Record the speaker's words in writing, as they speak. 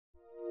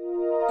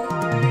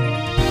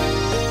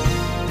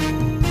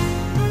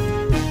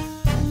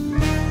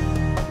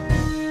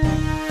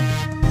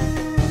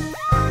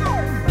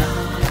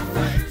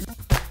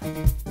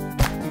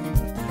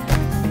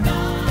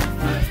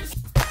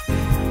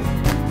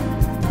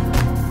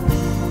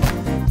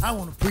I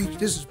want to preach.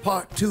 This is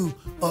part 2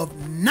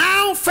 of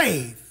Now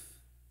Faith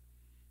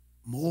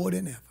More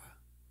Than Ever.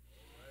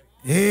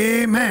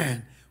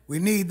 Amen. We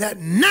need that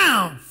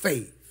now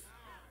faith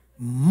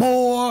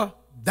more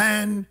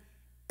than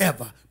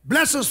ever.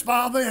 Bless us,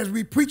 Father, as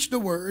we preach the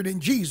word in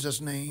Jesus'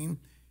 name.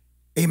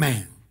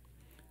 Amen.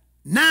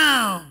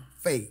 Now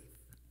faith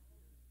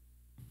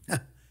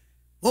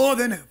more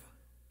than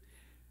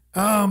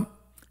ever.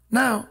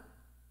 Now,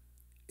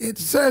 it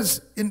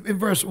says in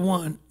verse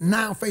 1,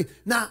 now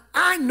faith. Now,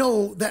 I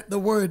know that the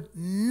word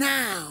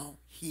now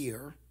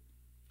here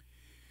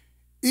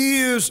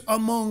is,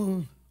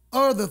 among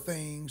other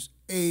things,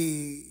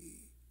 a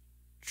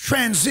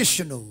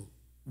transitional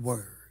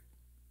word,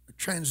 a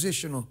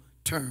transitional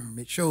term.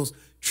 It shows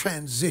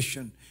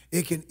transition.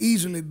 It can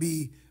easily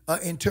be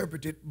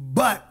interpreted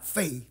but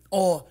faith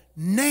or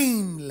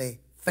namely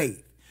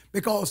faith,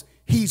 because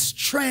he's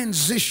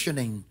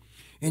transitioning.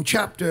 In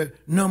chapter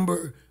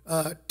number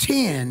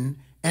 10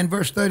 and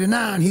verse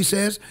 39, he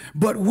says,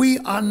 but we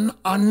are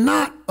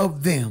not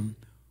of them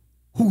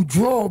who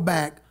draw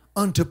back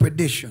unto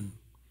perdition,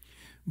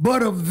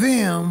 but of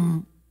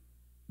them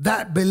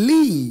that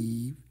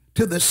believe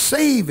to the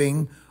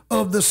saving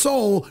of the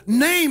soul.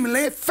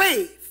 Namely,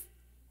 faith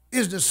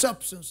is the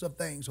substance of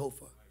things hoped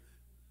for.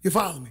 You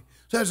follow me?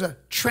 So there's a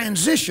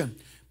transition.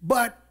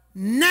 But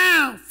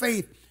now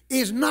faith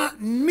is not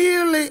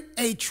merely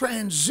a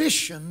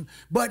transition,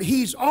 but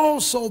he's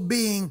also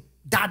being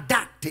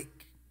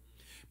didactic,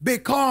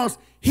 because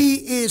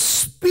he is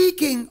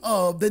speaking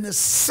of the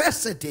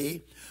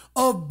necessity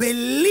of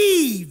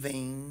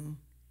believing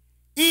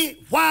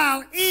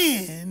while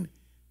in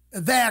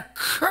their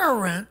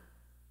current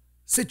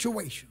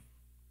situation.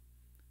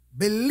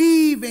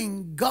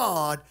 Believing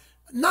God,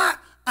 not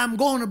I'm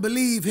going to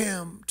believe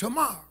him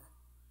tomorrow,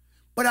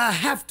 but I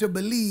have to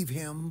believe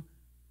him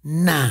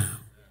now.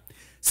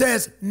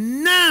 Says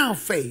now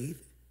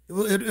faith,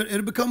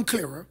 it'll become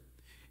clearer,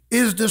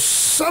 is the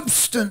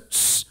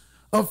substance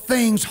of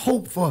things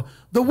hoped for.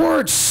 The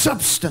word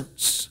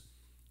substance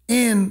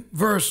in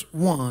verse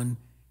 1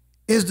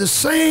 is the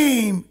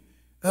same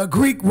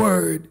Greek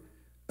word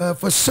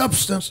for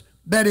substance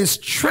that is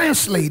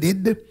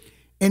translated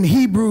in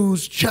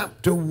Hebrews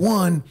chapter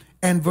 1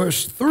 and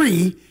verse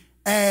 3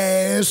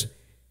 as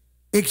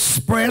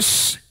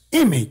express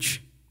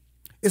image.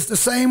 It's the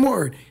same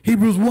word.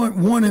 Hebrews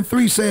 1 and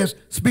 3 says,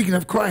 speaking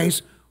of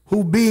Christ,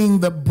 who being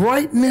the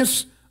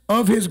brightness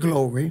of his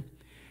glory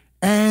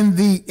and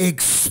the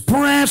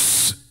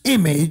express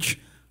image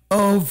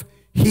of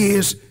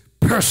his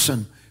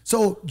person.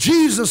 So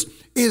Jesus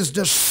is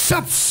the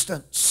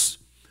substance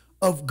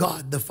of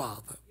God the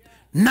Father.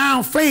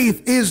 Now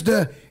faith is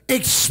the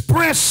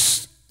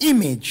express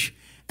image.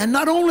 And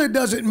not only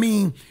does it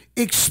mean,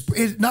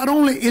 not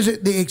only is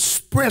it the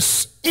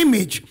express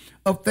image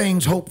of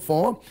things hoped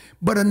for,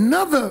 but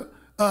another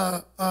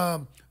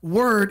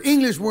word,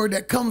 English word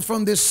that comes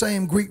from this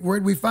same Greek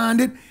word, we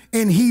find it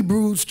in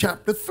Hebrews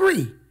chapter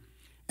 3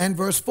 and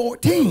verse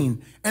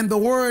 14. And the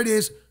word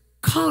is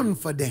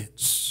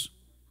confidence.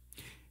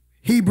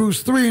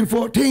 Hebrews 3 and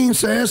 14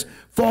 says,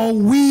 for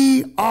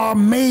we are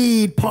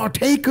made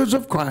partakers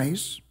of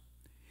Christ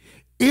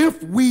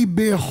if we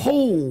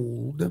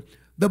behold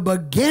the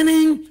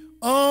beginning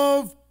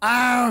of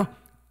our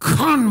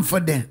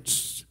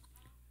confidence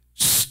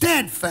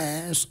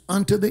steadfast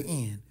unto the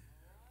end.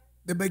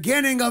 The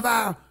beginning of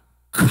our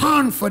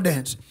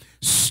confidence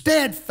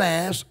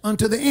steadfast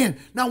unto the end.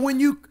 Now, when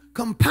you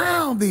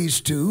compound these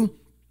two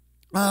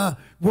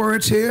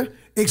words here,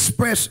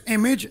 express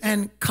image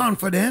and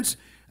confidence,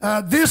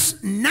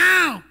 this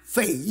now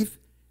faith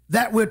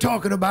that we're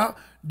talking about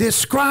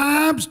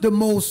describes the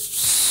most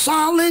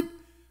solid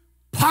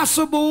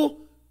possible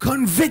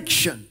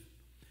conviction,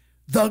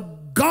 the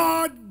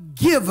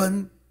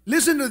God-given,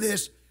 listen to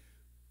this,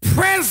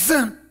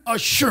 present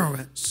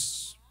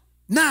assurance.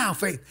 Now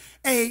faith,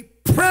 a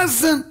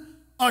present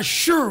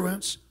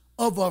assurance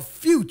of a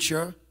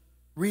future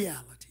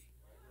reality.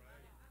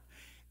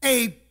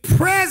 A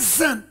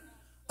present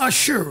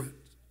assurance.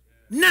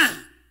 Now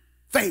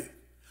faith,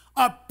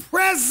 a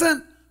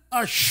present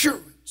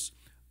assurance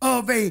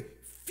of a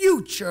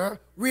future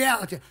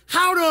reality.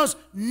 How does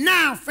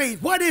now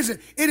faith, what is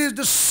it? It is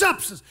the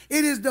substance.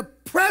 It is the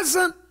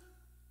present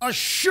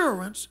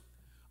assurance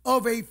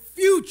of a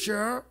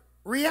future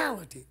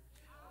reality.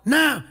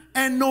 Now,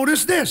 and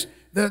notice this,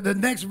 the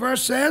next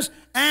verse says,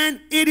 and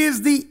it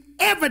is the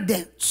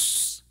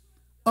evidence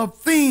of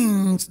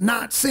things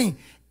not seen.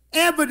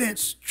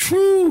 Evidence,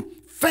 true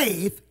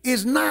faith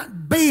is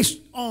not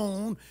based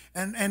on,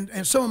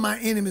 and some of my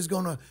enemies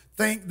going to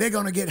think, they're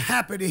going to get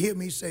happy to hear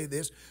me say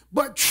this,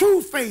 but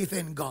true faith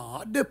in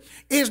God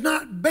is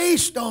not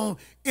based on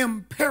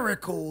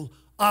empirical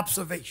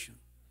observation,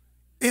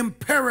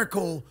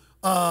 empirical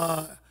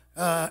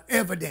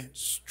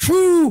evidence.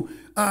 True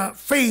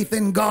faith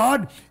in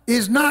God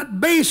is not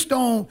based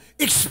on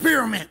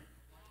experiment.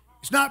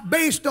 It's not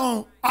based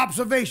on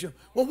observation.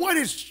 Well, what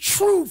is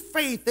true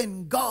faith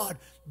in God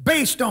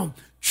based on?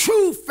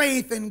 True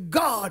faith in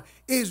God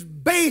is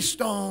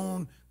based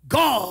on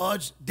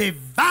God's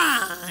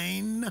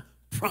divine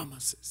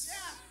promises.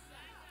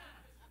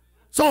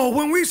 So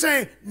when we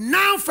say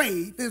now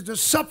faith is the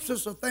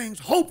substance of things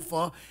hoped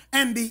for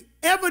and the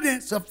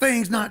evidence of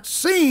things not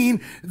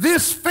seen,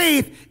 this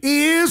faith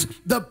is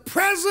the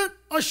present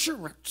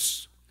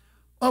assurance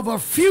of a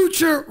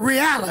future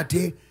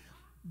reality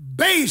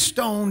based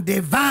on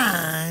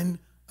divine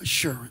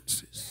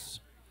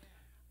assurances.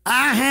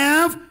 I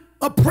have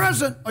a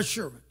present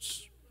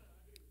assurance,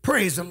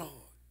 praise the Lord,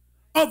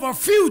 of a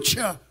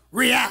future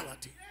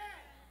reality.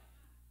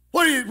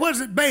 What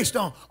is it based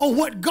on? On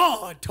what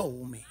God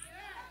told me.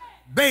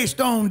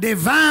 Based on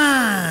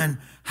divine,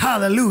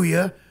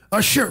 hallelujah,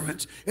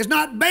 assurance. It's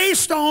not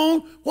based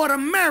on what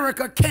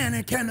America can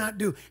and cannot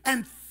do.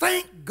 And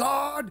thank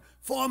God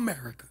for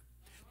America.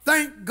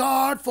 Thank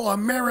God for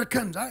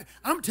Americans.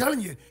 I'm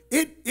telling you,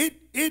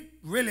 it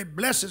really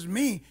blesses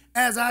me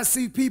as I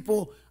see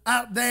people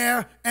out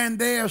there and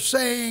they're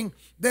saying,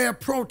 they're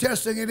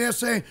protesting and they're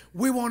saying,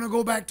 we want to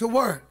go back to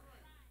work.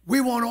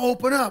 We want to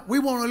open up. We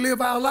want to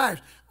live our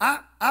lives.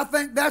 I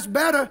think that's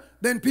better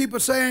than people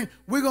saying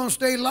we're going to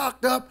stay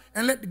locked up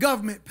and let the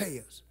government pay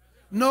us.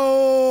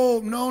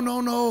 No.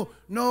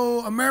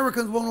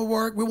 Americans want to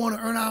work. We want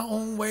to earn our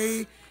own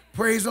way.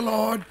 Praise the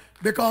Lord.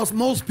 Because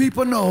most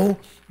people know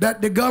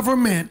that the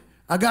government,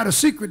 I got a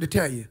secret to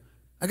tell you.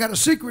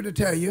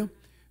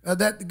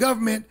 That the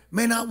government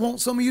may not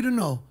want some of you to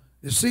know.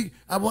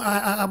 I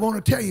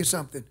want to tell you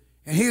something.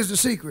 And here's the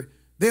secret.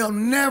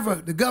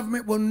 The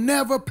government will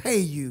never pay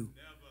you.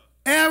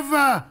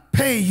 Ever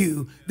pay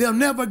you. They'll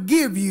never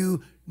give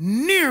you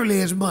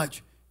nearly as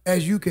much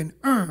as you can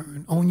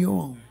earn on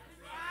your own.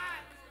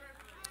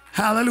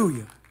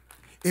 Hallelujah.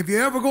 If you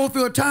ever go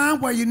through a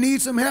time where you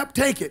need some help,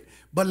 take it.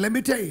 But let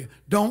me tell you,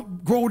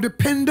 don't grow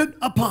dependent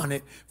upon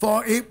it,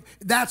 for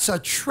that's a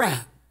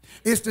trap.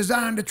 It's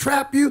designed to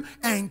trap you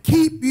and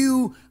keep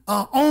you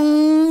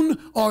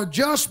on or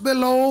just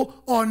below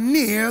or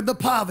near the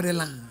poverty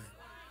line.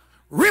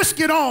 Risk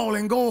it all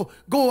and go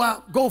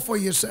for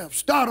yourself.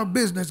 Start a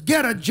business,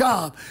 get a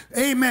job.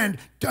 Amen.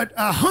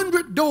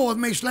 100 doors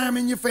may slam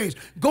in your face.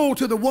 Go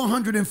to the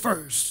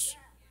 101st.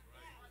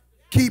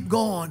 Keep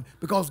going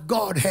because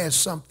God has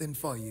something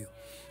for you.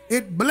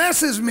 It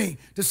blesses me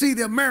to see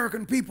the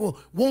American people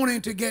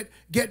wanting to get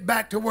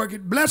back to work.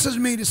 It blesses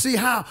me to see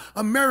how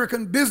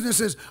American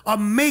businesses are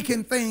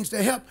making things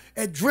to help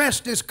address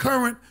this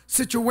current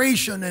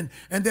situation,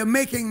 and they're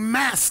making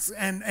masks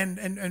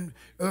and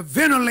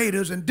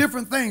ventilators and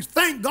different things.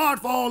 Thank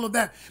God for all of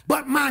that.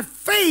 But my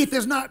faith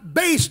is not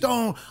based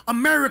on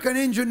American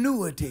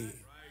ingenuity.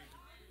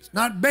 It's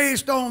not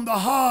based on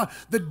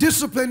the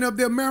discipline of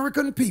the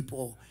American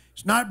people.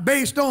 It's not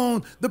based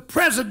on the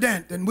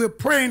president, and we're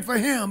praying for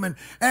him. And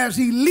as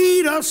he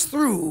leads us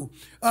through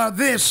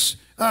this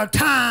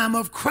time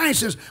of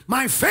crisis,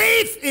 my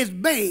faith is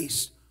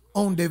based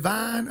on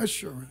divine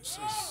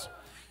assurances.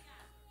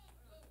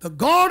 The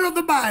God of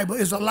the Bible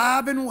is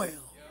alive and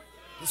well.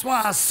 That's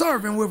why I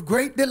serve him with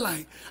great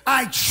delight.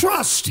 I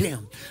trust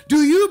him.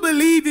 Do you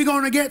believe you're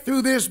going to get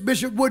through this,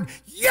 Bishop Wood?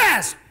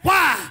 Yes.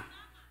 Why?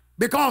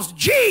 Because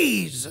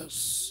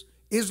Jesus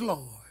is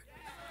Lord.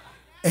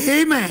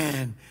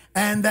 Amen.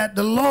 And that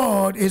the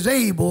Lord is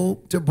able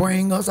to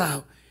bring us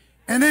out.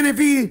 And then if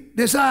he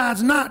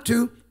decides not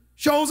to,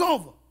 show's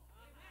over.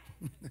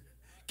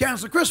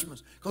 Cancel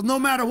Christmas. Because no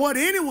matter what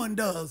anyone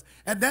does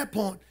at that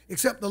point,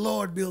 except the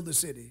Lord build the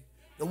city,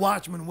 the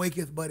watchman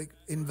waketh but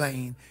in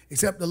vain.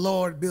 Except the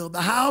Lord build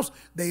the house,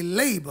 they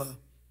labor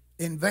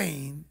in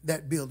vain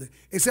that build it.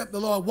 Except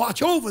the Lord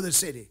watch over the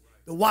city,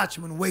 the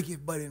watchman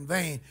waketh but in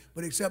vain.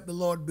 But except the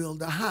Lord build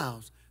the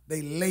house,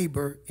 they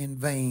labor in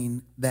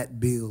vain that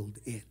build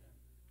it.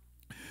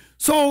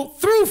 So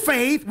through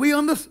faith, we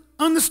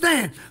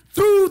understand,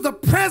 through the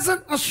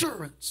present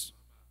assurance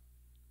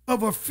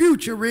of a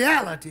future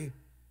reality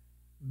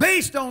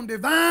based on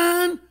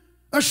divine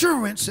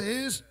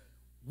assurances,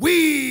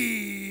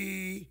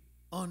 we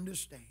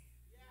understand.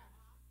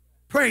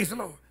 Praise the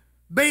Lord.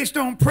 Based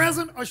on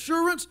present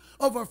assurance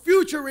of a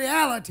future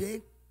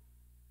reality,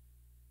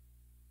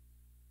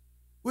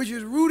 which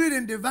is rooted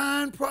in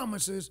divine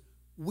promises,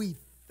 we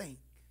think.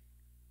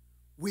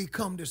 We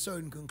come to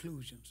certain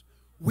conclusions.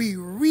 We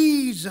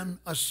reason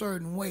a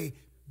certain way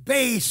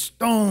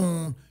based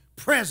on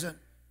present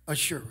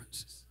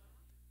assurances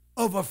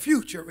of a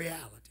future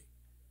reality.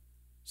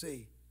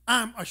 See,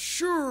 I'm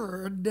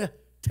assured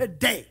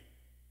today,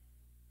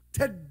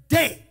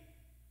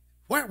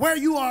 where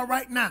you are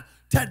right now,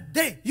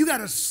 today, you got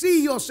to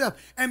see yourself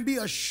and be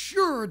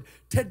assured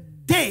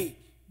today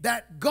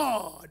that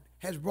God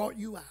has brought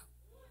you out.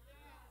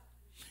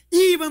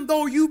 Even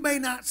though you may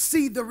not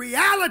see the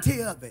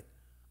reality of it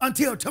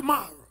until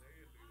tomorrow,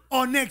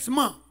 or next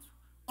month,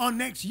 or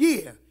next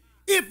year,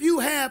 if you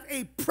have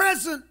a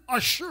present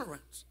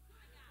assurance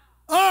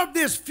of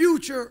this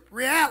future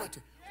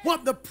reality.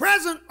 What the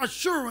present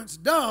assurance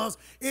does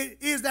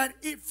is that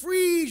it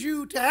frees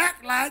you to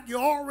act like you're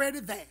already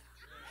there.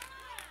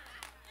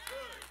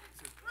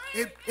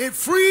 It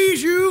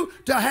frees you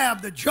to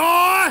have the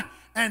joy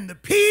and the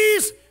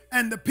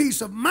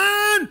peace of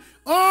mind.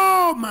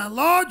 Oh, my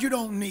Lord, you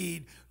don't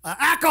need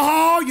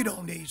alcohol. You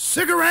don't need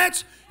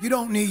cigarettes. You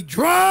don't need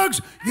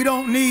drugs. You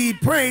don't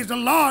need, praise the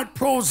Lord,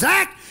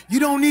 Prozac. You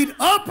don't need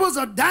uppers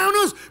or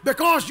downers,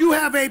 because you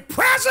have a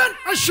present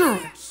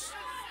assurance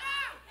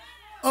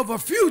of a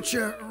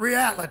future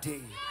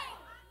reality.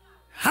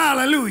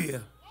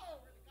 Hallelujah.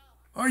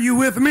 Are you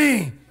with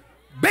me?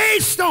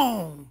 Based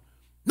on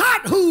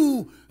not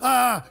who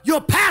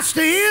your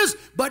pastor is,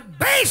 but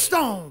based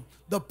on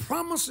the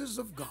promises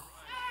of God.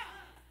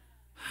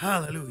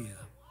 Hallelujah.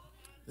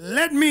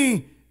 Let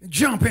me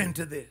jump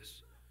into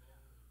this.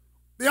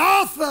 The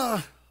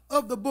author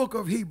of the book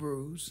of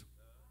Hebrews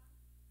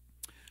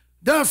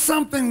does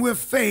something with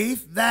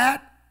faith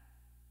that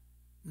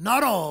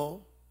not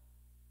all,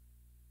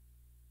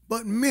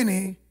 but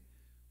many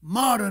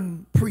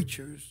modern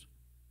preachers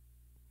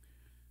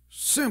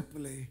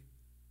simply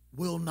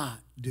will not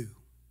do.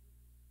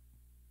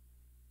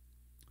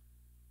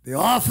 The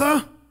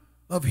author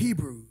of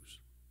Hebrews,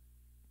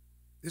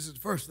 this is the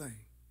first thing,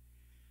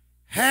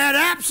 had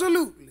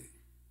absolutely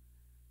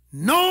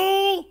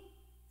no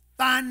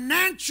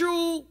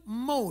financial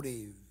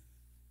motive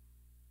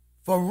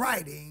for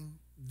writing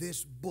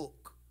this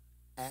book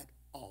at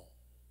all.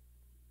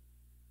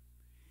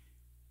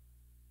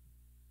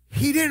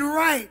 He didn't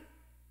write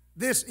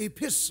this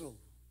epistle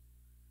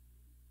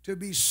to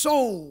be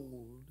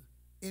sold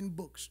in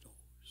bookstores.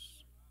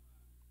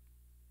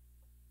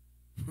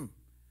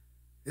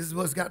 This is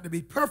what's got to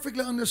be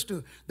perfectly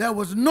understood. There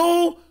was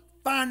no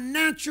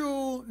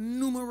financial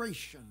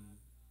numeration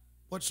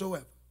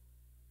whatsoever.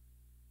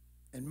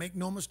 And make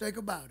no mistake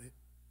about it,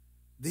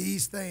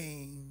 these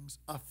things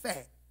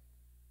affect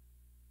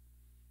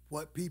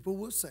what people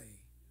will say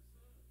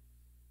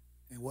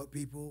and what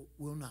people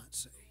will not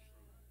say.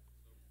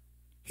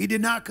 He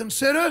did not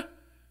consider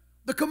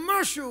the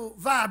commercial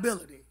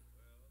viability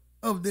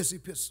of this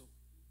epistle.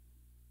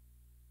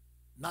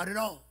 Not at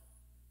all.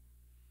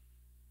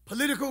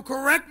 Political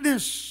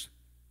correctness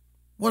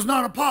was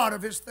not a part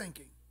of his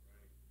thinking.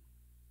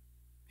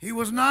 He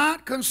was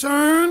not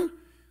concerned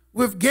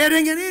with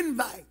getting an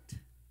invite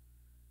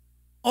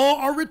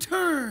or a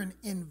return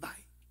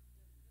invite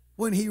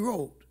when he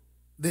wrote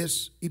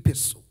this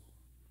epistle.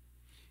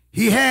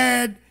 He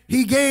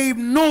gave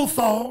no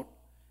thought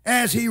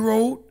as he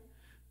wrote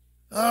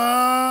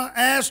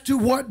as to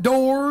what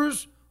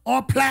doors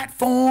or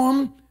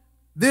platform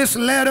this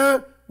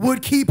letter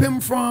would keep him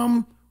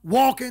from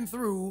walking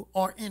through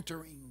or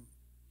entering.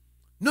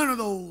 None of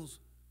those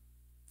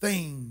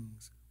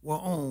things were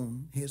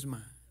on his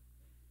mind.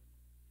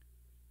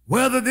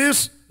 Whether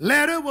this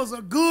letter was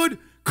a good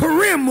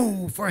career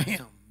move for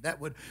him that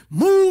would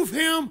move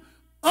him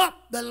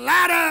up the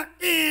ladder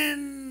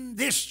in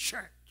this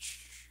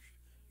church.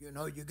 You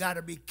know, you got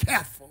to be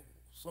careful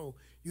so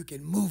you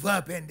can move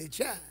up in the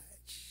church.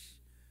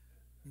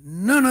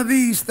 None of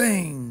these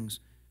things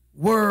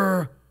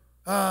were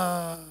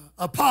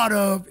a part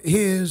of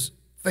his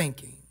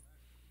thinking.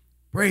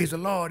 Praise the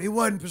Lord. He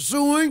wasn't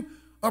pursuing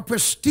a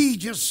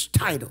prestigious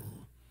title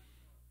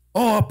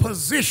or a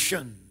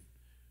position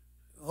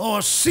or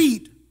a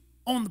seat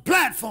on the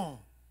platform.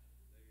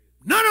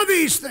 None of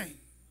these things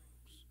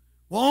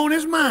were on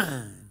his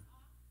mind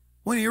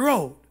when he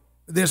wrote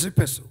this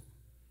epistle.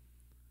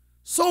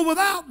 So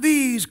without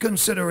these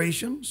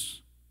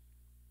considerations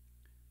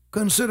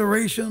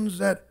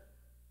that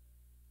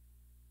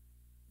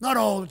not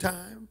all the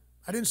time,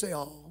 I didn't say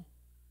all,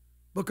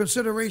 but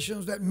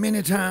considerations that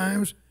many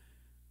times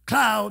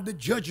cloud the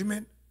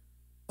judgment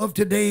of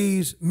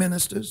today's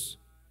ministers,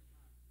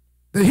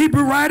 the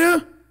Hebrew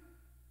writer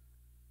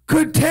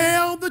could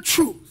tell the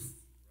truth.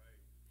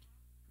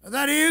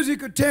 That is, he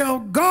could tell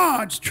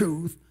God's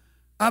truth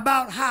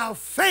about how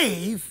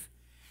faith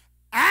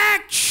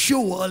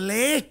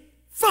actually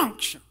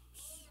functions.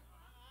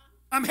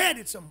 I'm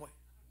headed somewhere.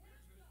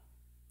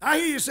 I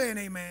hear you saying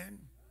amen.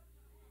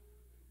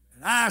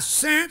 And I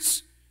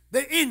sense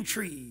the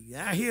intrigue.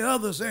 I hear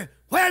others saying,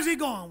 where's he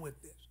going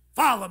with this?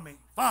 Follow me,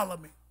 follow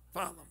me,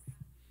 follow me.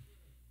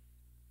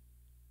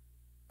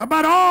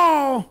 About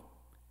all,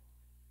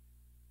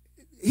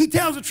 he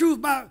tells the truth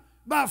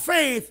about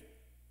faith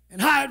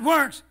and how it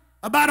works,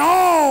 about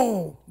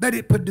all that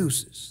it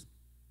produces.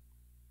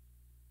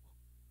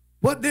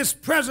 What this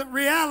present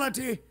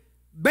reality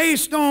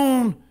based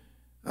on,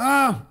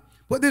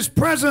 what this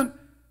present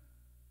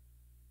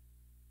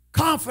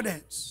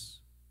confidence,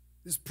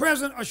 this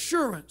present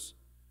assurance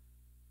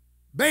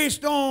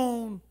based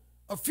on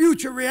a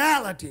future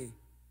reality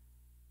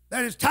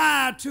that is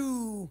tied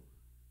to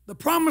the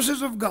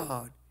promises of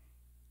God.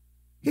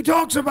 He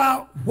talks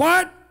about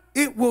what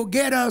it will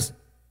get us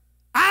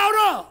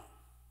out of.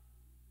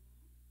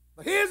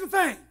 But here's the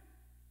thing.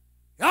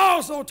 He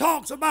also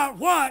talks about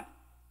what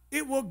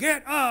it will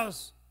get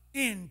us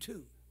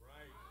into.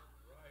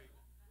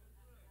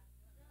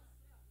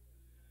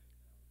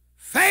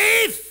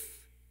 Faith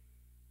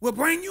will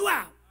bring you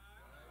out.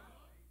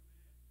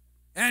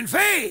 And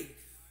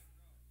faith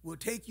will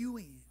take you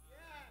in.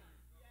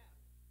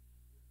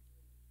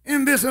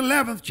 In this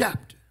 11th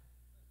chapter,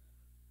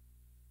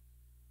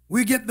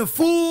 we get the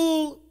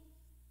full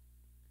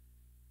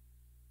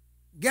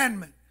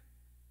gamut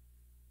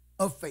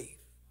of faith.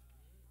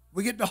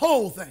 We get the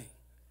whole thing.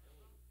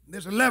 In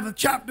this 11th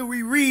chapter,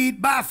 we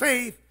read by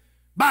faith,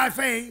 by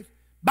faith,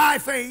 by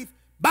faith,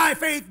 by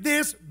faith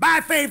this,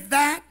 by faith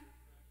that.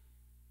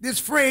 This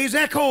phrase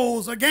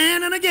echoes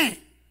again and again,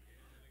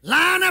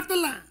 line after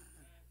line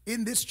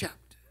in this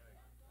chapter.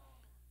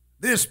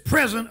 This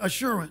present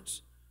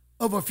assurance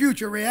of a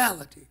future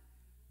reality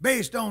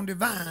based on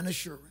divine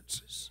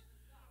assurances.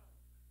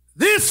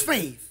 This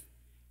faith,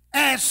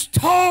 as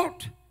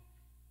taught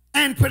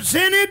and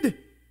presented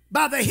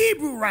by the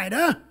Hebrew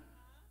writer,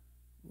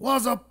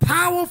 was a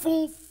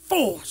powerful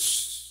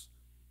force,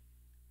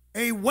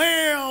 a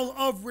well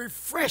of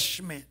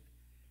refreshment,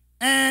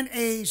 and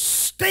a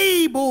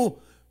stable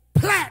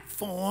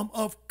platform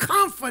of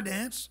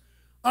confidence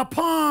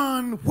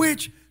upon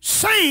which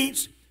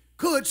saints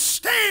could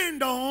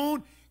stand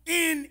on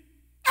in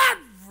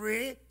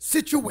every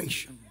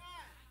situation,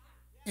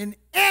 in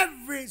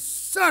every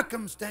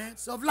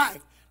circumstance of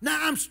life. Now,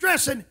 I'm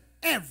stressing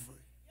every.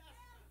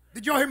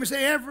 Did y'all hear me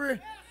say every?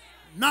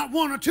 Not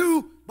one or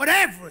two, but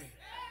every.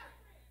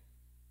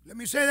 Let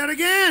me say that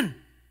again.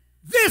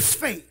 This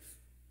faith,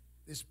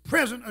 this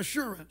present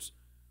assurance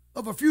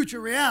of a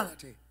future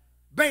reality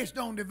based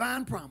on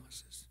divine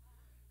promises,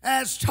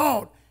 as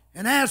taught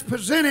and as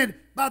presented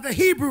by the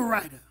Hebrew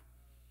writer,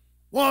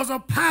 was a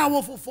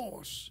powerful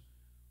force,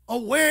 a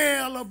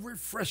well of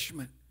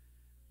refreshment,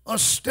 a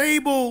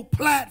stable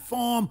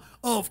platform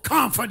of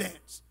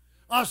confidence,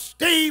 a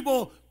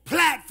stable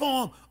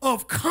platform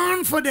of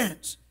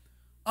confidence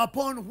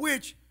upon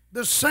which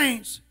the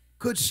saints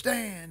could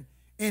stand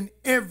in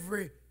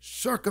every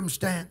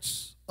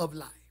circumstance of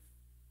life.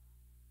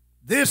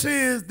 This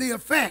is the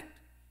effect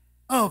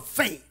of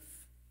faith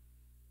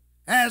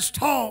as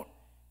taught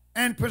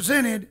and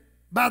presented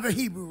by the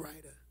Hebrew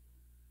writer.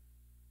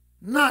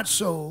 Not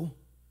so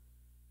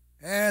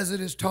as it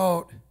is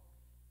taught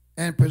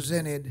and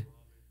presented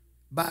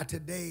by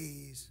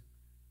today's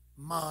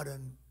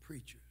modern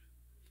preachers.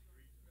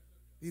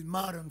 These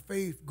modern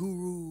faith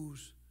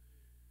gurus,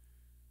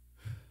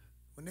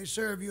 when they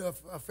serve you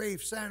a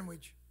faith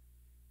sandwich,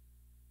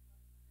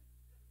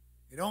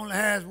 it only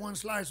has one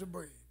slice of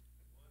bread.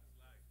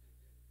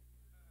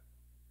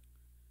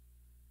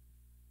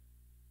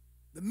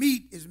 The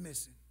meat is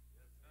missing.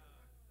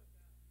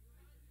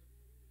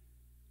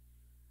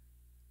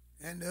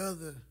 And the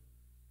other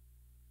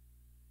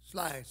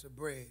slice of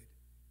bread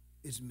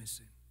is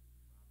missing.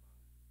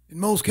 In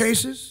most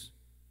cases,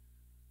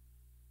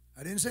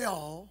 I didn't say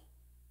all,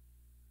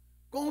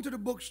 go into the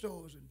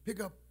bookstores and pick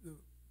up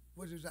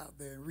what is out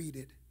there and read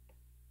it.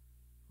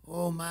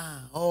 Oh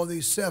my, all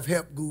these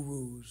self-help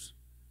gurus,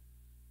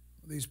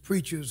 these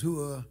preachers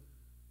who are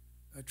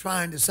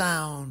trying to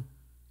sound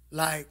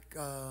like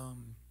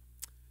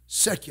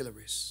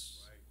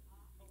secularists.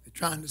 They're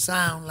trying to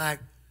sound like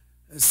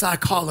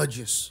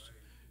psychologists.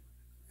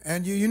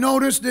 And you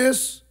notice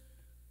this,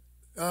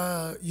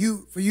 for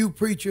you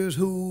preachers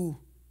who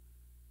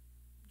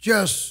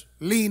just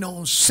lean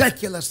on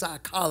secular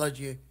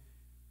psychology,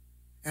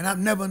 and I've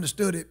never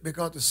understood it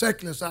because the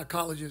secular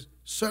psychologists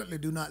certainly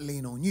do not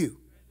lean on you.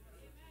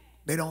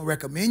 They don't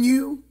recommend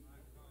you.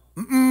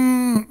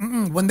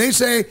 When they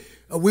say,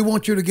 we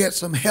want you to get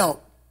some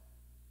help,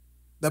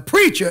 the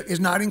preacher is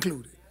not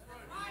included.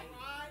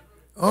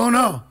 Oh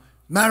no.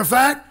 Matter of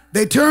fact,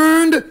 they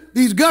turned,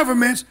 these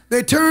governments,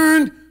 they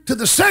turned to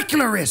the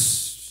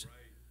secularists.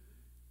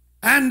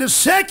 And the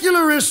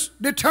secularists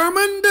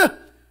determined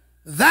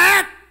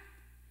that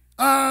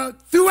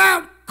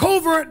throughout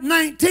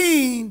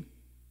COVID-19,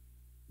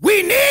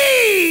 we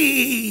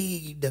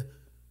need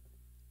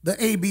the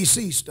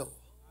ABC store.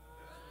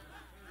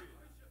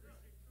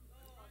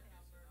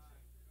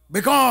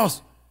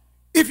 Because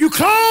if you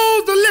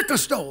close the liquor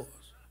stores,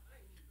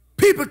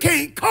 people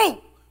can't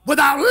cope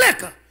without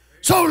liquor.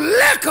 So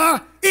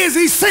liquor is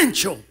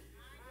essential.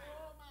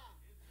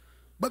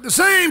 But the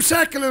same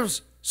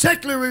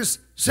secularists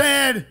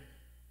said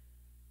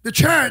the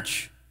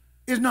church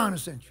is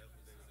non-essential.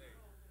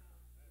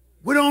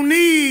 We don't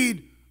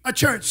need a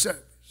church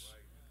service.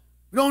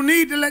 We don't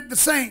need to let the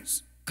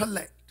saints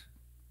collect.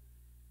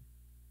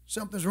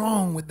 Something's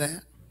wrong with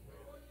that.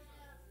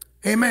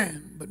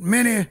 Amen. But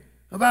many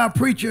of our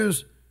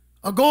preachers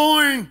are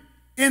going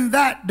in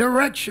that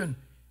direction.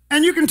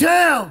 And you can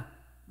tell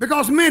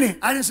because many,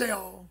 I didn't say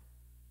all.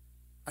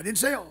 I didn't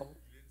say all.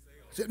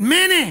 I said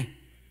many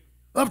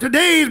of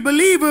today's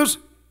believers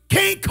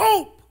can't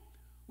cope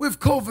with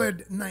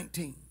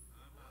COVID-19.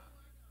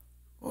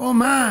 Oh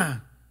my,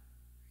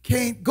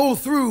 can't go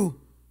through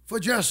for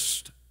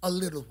just a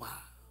little while.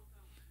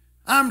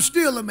 I'm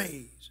still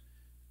amazed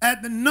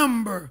at the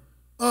number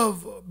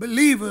of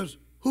believers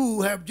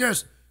who have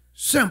just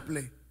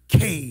simply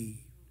caved.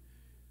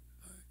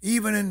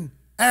 Even in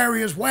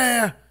areas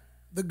where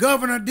the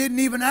governor didn't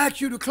even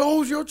ask you to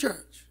close your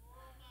church.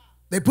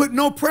 They put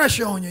no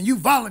pressure on you. You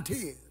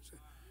volunteered.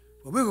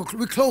 Well,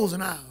 we're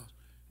closing ours.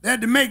 They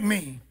had to make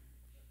me.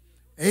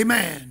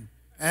 Amen.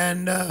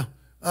 And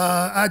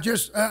I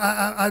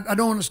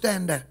don't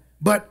understand that.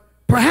 But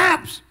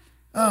perhaps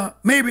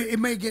maybe it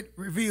may get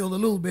revealed a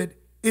little bit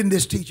in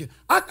this teaching.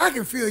 I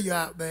can feel you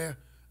out there.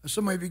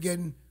 Some of you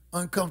getting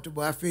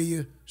uncomfortable. I feel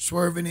you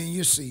swerving in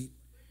your seat.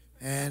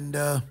 And,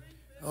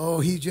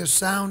 he's just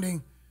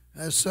sounding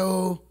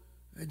so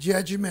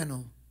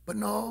judgmental. But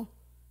no,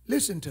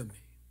 listen to me.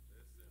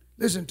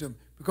 Listen to me.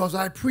 Because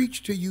I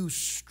preach to you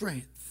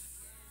strength.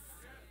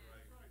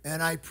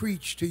 And I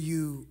preach to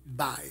you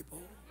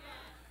Bible.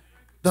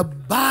 The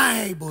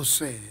Bible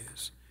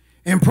says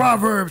in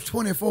Proverbs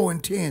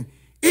 24:10,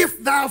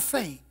 if thou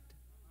faint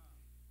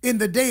in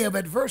the day of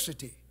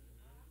adversity,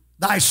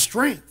 thy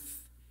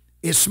strength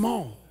is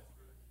small.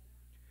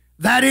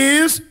 That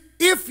is,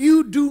 if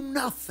you do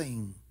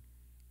nothing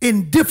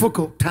in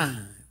difficult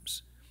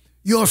times,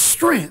 your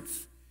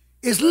strength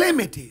is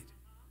limited.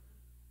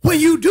 When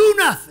you do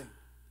nothing,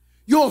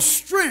 your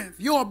strength,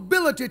 your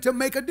ability to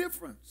make a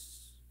difference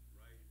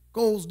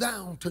goes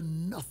down to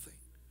nothing.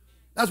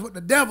 That's what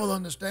the devil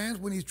understands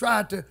when he's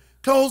tried to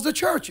close the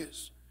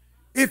churches.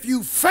 If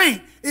you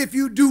faint, if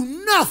you do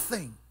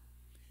nothing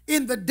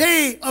in the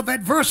day of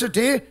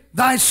adversity,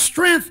 thy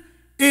strength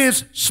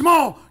is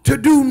small. To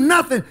do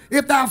nothing,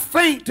 if thou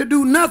faint, to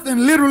do nothing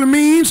literally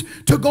means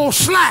to go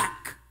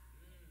slack.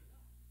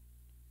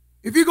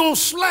 If you go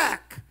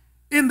slack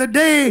in the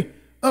day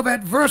of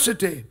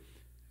adversity,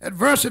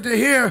 adversity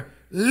here,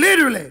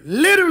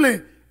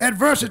 literally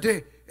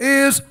adversity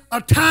is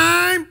a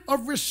time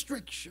of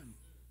restriction,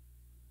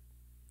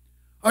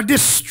 a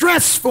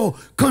distressful,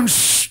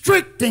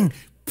 constricting,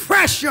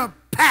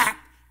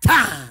 pressure-packed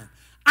time,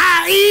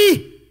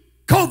 i.e.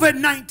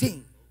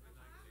 COVID-19.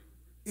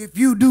 If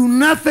you do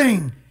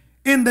nothing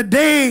in the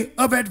day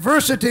of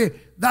adversity,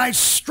 thy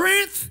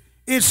strength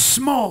is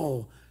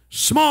small.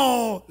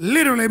 Small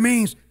literally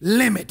means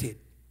limited,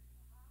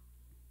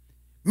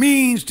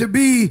 means to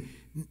be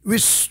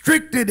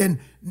restricted in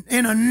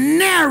a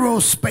narrow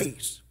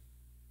space.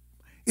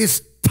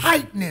 It's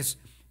tightness,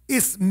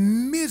 it's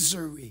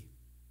misery.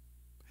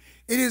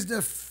 It is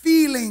the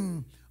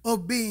feeling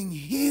of being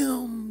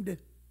hemmed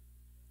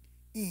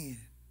in.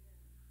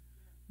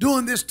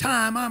 During this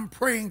time, I'm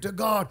praying to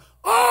God,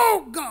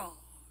 oh God,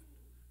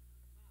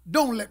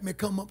 don't let me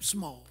come up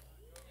small.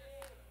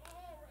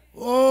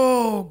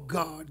 Oh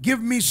God,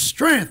 give me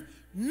strength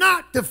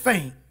not to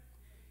faint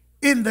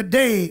in the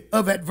day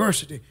of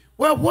adversity.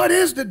 Well, what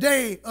is the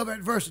day of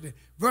adversity?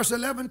 Verse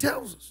 11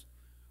 tells us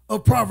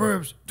of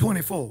Proverbs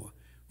 24.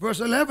 Verse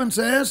 11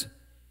 says,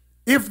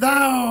 if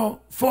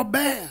thou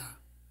forbear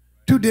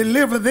to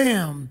deliver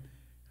them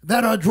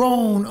that are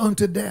drawn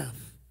unto death,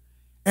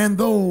 and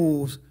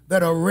those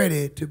that are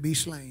ready to be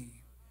slain.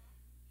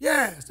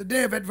 Yes, the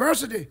day of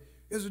adversity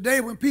is a day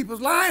when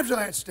people's lives are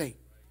at stake.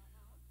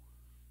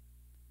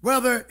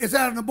 Whether it's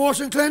at an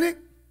abortion clinic,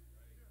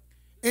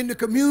 in the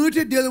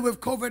community dealing with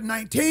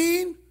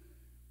COVID-19,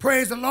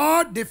 praise the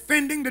Lord,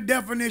 defending the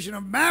definition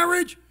of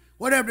marriage,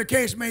 whatever the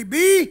case may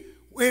be,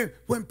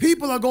 when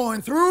people are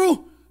going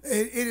through,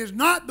 it is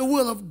not the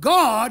will of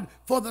God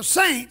for the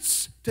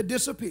saints to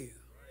disappear.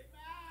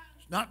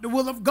 It's not the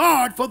will of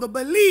God for the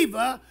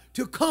believer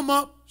to come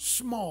up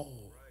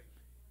small.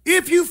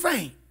 If you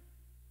faint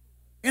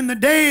in the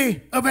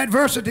day of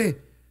adversity,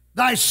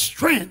 thy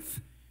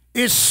strength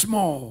is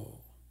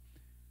small.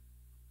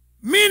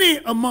 Many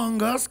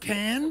among us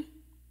can,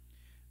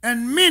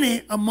 and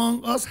many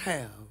among us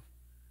have.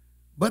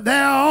 But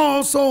there are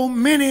also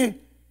many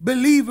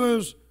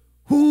believers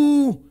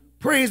who,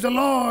 praise the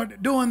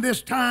Lord, during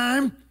this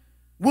time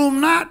will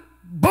not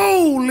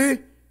boldly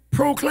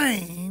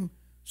proclaim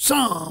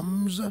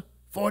Psalms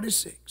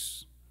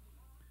 46.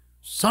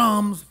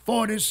 Psalms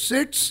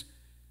 46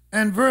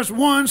 and verse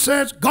 1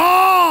 says,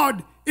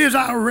 God is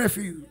our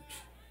refuge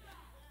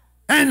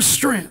and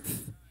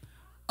strength,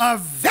 a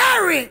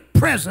very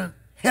present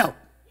help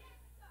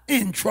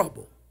in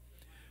trouble.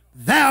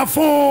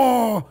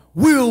 Therefore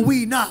will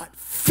we not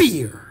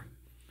fear,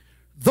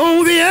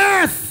 though the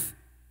earth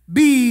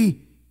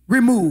be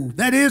removed,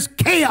 that is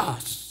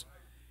chaos,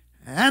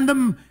 and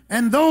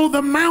though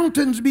the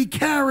mountains be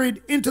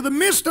carried into the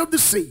midst of the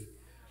sea.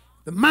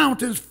 The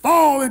mountains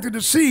fall into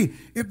the sea.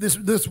 If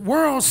this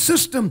world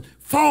system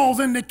falls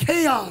into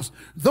chaos,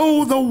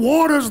 though the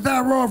waters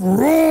thereof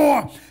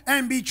roar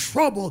and be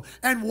troubled.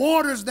 And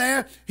waters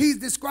there, he's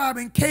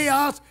describing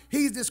chaos.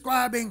 He's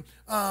describing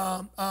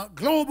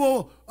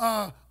global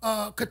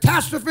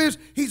catastrophes.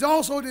 He's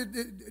also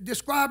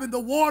describing the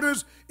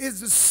waters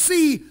is the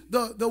sea,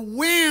 the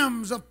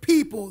whims of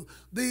people,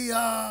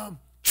 the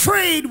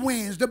trade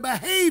winds, the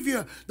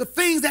behavior, the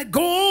things that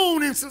go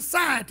on in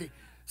society.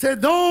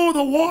 Said, though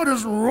the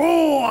waters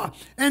roar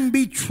and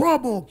be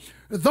troubled,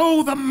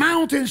 though the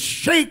mountains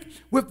shake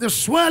with the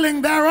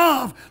swelling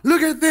thereof.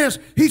 Look at this.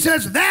 He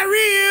says,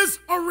 there is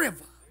a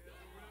river.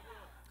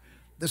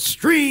 The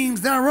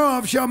streams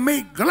thereof shall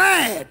make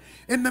glad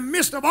In the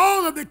midst of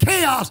all of the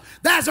chaos,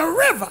 there's a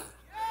river.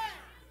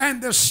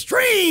 And the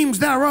streams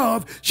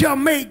thereof shall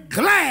make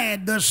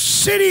glad the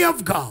city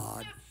of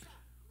God,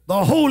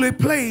 the holy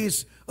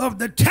place of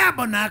the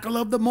tabernacle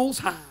of the Most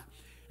High.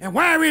 And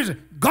where is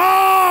it?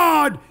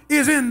 God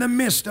is in the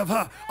midst of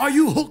her. Are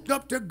you hooked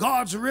up to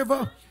God's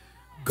river?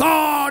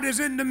 God is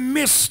in the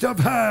midst of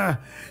her.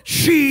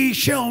 She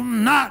shall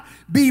not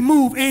be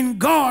moved. In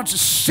God's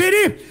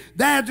city,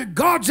 that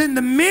God's in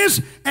the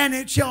midst, and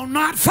it shall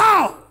not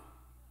fall.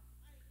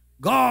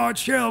 God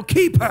shall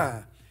keep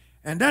her.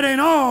 And that ain't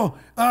all.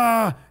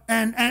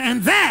 And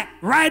that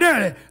right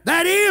early.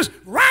 That is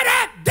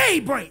right at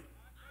daybreak.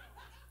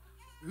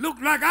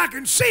 Look like I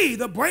can see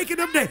the breaking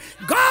of day.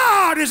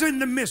 God is in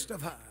the midst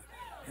of her.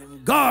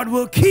 And God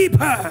will keep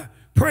her.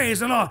 Praise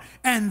the Lord.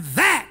 And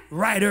that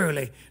right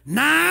early.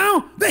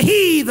 Now the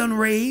heathen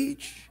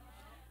rage.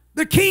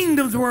 The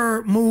kingdoms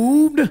were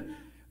moved.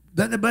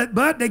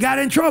 But they got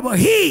in trouble.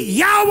 He,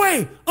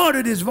 Yahweh,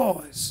 uttered his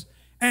voice.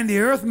 And the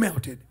earth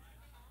melted.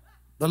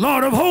 The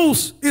Lord of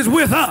hosts is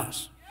with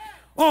us.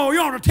 Oh, you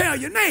ought to tell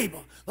your neighbor.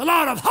 The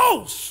Lord of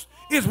hosts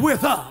is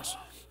with us.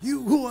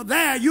 You who are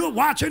there, you're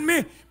watching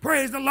me.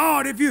 Praise the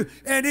Lord. If you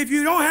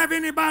don't have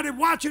anybody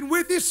watching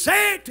with you,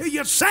 say it to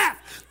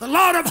yourself. The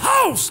Lord of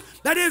hosts,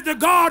 that is the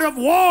God of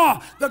war,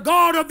 the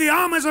God of the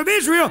armies of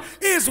Israel,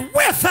 is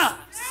with us.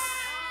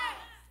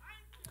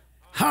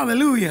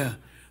 Hallelujah.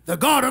 The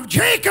God of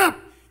Jacob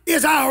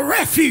is our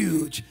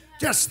refuge.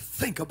 Just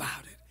think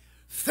about it.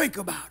 Think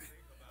about it.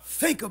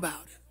 Think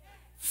about it.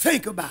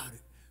 Think about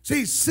it.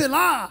 See,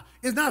 Selah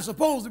is not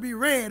supposed to be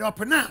read or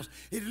pronounced.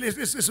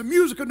 It's a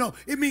musical note.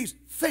 It means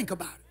think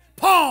about it.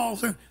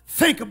 Pause and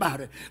think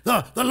about it.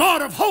 The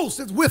Lord of hosts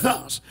is with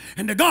us,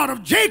 and the God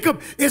of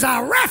Jacob is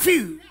our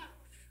refuge.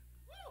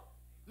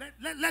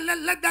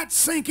 Let that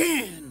sink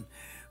in.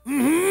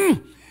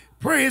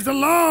 Praise the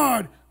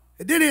Lord.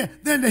 Then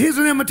here's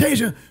an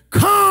invitation.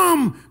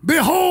 Come,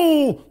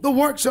 behold the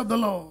works of the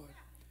Lord.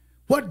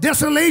 What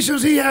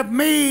desolations he hath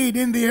made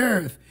in the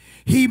earth.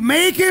 He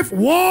maketh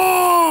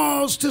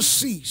wars to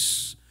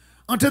cease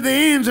unto the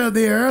ends of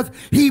the earth.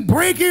 He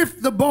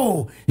breaketh the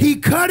bow. He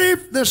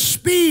cutteth the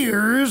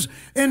spears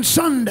in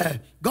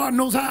sunder. God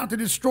knows how to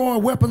destroy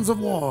weapons of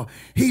war.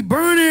 He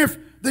burneth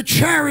the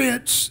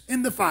chariots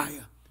in the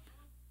fire.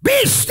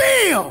 Be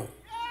still.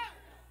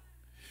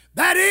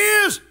 That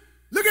is,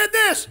 look at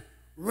this,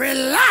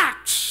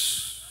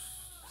 relax.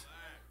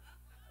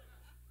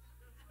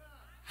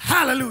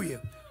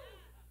 Hallelujah.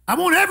 I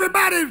want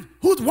everybody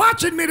who's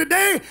watching me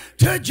today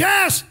to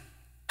just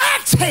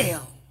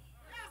exhale.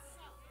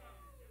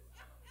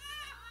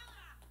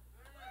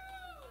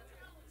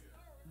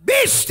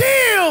 Be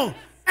still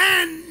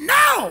and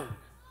know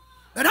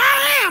that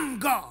I am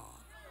God.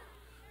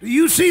 Do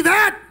you see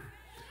that?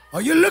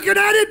 Are you looking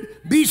at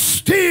it? Be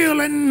still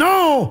and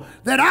know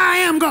that I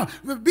am God.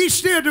 Be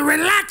still, the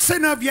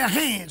relaxing of your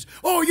hands.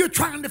 Oh, you're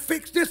trying to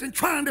fix this and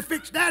trying to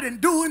fix that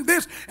and doing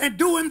this and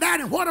doing that,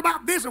 and what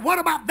about this and what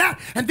about that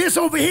and this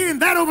over here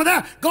and that over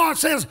there. God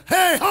says,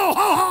 hey, ho,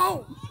 ho,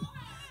 ho.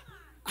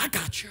 I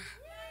got you.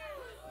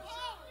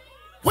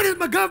 When is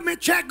my government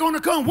check going to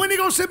come? When are they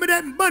going to send me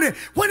that money?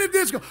 When is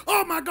this go?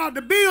 Oh, my God,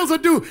 the bills are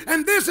due,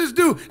 and this is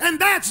due, and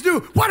that's due.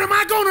 What am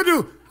I going to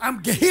do?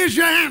 Here's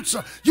your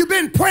answer. You've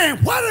been praying.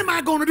 What am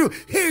I going to do?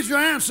 Here's your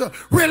answer.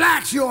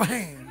 Relax your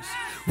hands.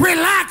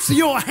 Relax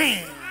your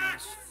hands.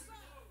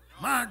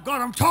 My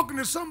God, I'm talking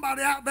to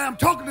somebody out there. I'm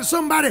talking to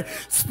somebody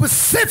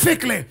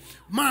specifically.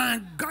 My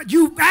God,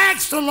 you've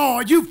asked the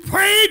Lord. You've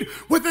prayed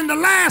within the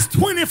last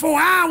 24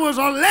 hours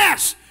or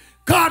less.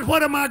 God,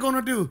 what am I going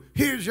to do?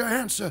 Here's your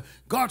answer.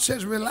 God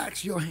says,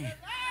 relax your hand.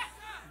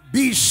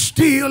 Be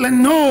still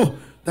and know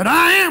that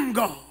I am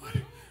God.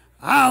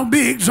 I'll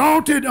be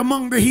exalted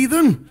among the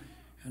heathen,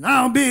 and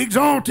I'll be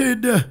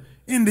exalted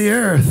in the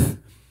earth.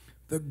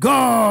 The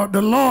God,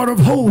 the Lord of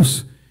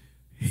hosts,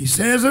 he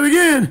says it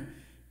again,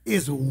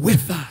 is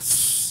with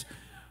us.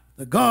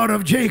 The God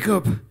of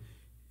Jacob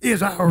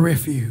is our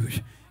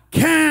refuge.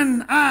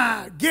 Can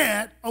I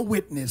get a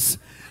witness?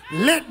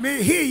 Let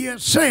me hear you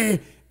say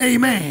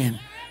amen.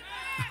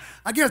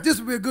 I guess this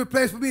would be a good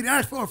place for me to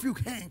ask for a few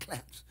hand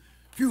claps,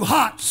 a few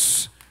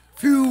hearts, a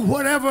few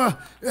whatever,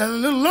 a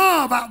little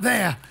love out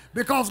there,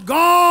 because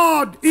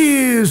God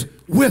is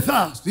with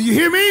us. Do you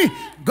hear me?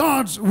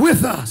 God's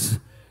with us.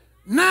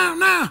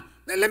 Now,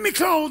 let me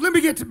close. Let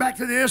me get back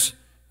to this.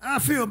 I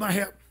feel my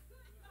help.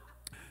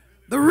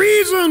 The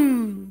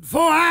reason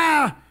for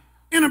our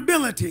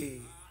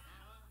inability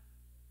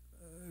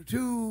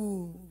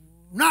to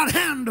not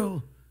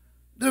handle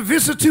the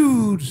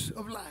vicissitudes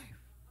of life,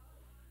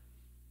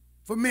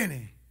 for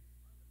many,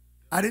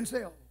 I didn't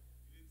say all,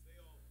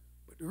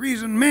 but the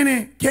reason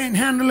many can't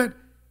handle it,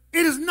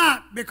 it is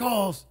not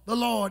because the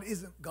Lord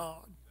isn't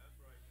God.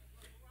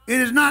 It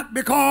is not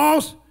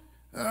because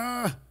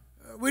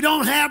we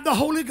don't have the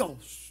Holy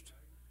Ghost.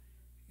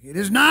 It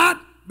is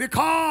not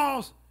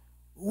because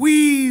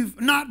we've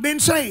not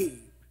been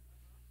saved.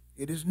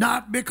 It is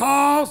not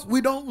because we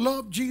don't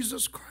love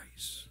Jesus Christ.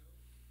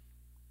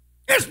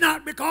 It's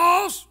not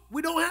because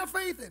we don't have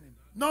faith in him.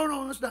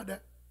 No, it's not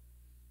that.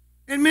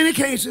 In many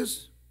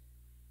cases,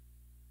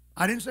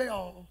 I didn't say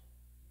all.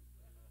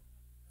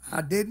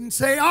 I didn't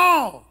say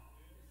all.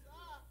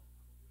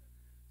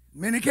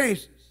 In many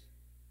cases,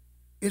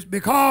 it's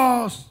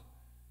because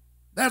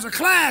there's a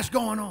clash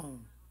going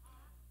on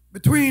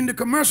between the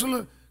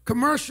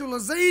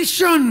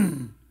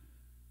commercialization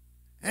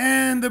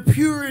and the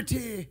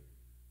purity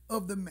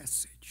of the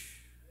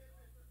message.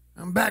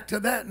 I'm back to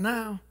that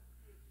now.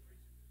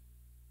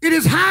 It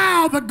is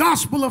how the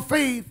gospel of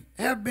faith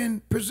have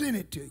been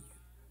presented to you.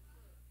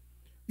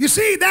 You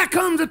see, there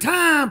comes a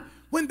time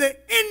when the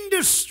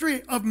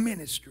industry of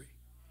ministry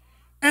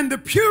and the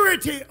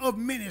purity of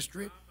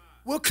ministry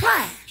will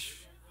clash.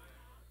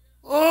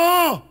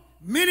 Oh,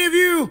 many of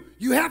you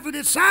have to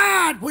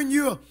decide when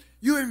you're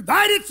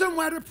invited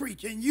somewhere to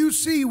preach and you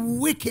see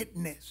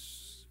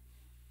wickedness.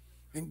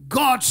 And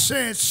God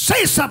says,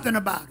 say something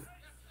about it.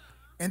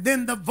 And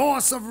then the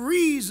voice of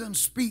reason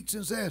speaks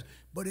and says,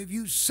 but if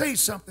you say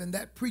something,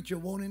 that preacher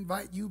won't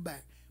invite you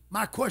back.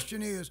 My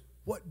question is,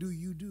 what do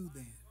you do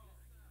then?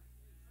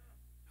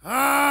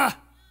 And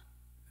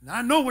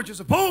I know what you're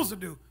supposed to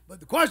do, but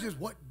the question is,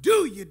 what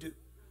do you do?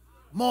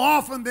 More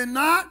often than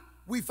not,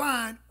 we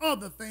find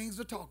other things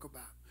to talk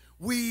about.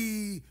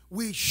 We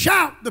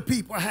shout the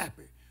people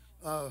happy.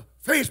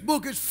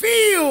 Facebook is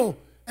filled,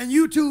 and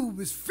YouTube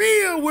is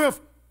filled with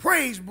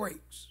praise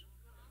breaks.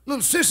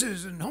 Little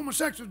sissies and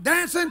homosexuals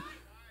dancing,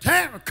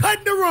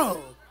 cutting the rug.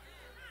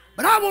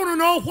 But I want to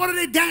know, what are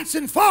they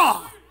dancing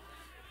for?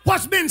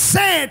 What's been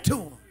said to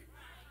them?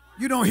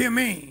 You don't hear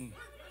me.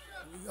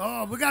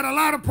 Oh, we got a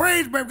lot of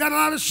praise breaks, we got a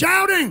lot of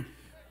shouting.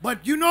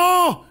 But you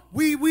know,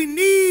 we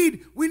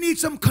need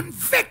some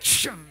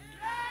conviction.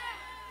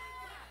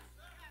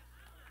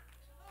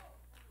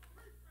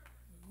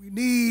 We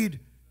need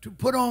to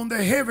put on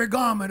the heavy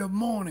garment of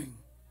mourning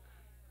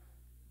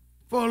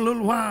for a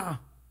little while.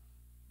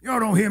 Y'all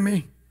don't hear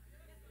me.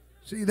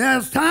 See,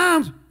 there's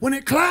times when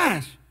it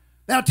clashes.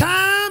 There are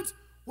times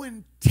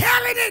when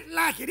telling it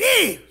like it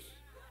is.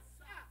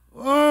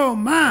 Oh,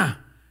 my.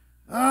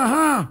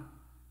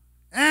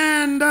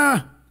 And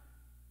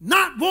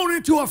not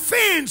wanting to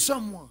offend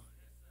someone.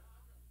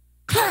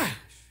 Clash.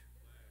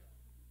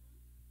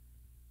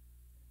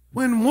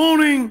 When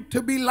wanting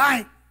to be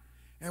liked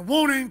and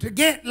wanting to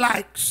get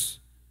likes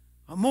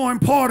are more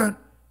important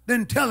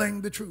than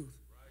telling the truth.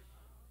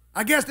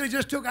 I guess they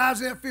just took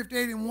Isaiah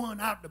 58:1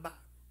 out of the Bible.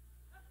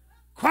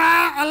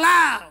 Cry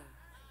aloud,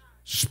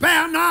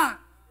 spare not,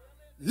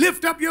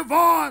 lift up your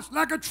voice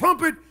like a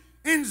trumpet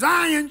in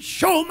Zion,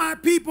 show my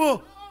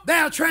people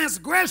their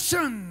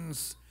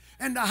transgressions.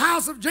 And the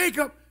house of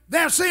Jacob,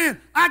 they're saying,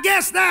 I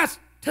guess that's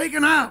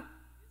taken out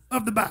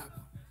of the Bible.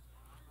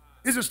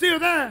 Is it still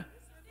there?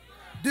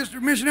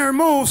 District Missionary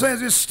Moe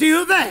says it's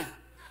still there.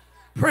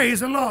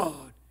 Praise the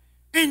Lord.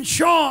 In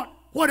short,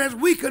 what has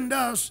weakened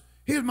us,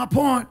 here's my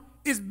point,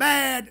 is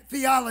bad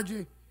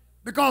theology,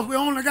 because we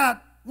only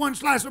got one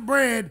slice of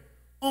bread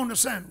on the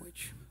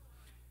sandwich.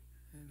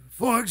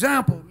 For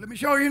example, let me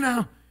show you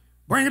now.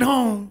 Bring it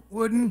home,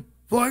 Wooden.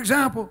 For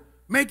example,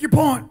 make your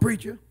point,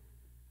 preacher.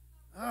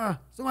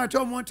 Somebody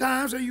told me one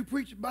time, so you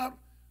preach about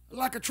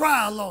like a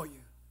trial lawyer.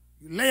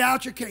 You lay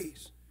out your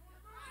case.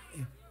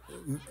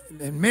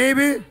 And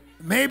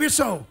maybe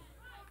so.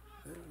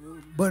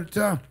 But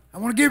I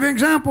want to give you an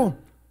example.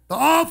 The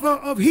author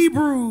of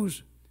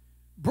Hebrews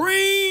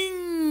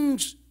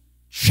brings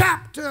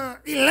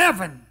chapter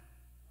 11.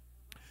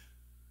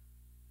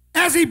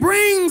 As he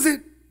brings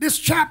this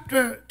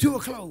chapter to a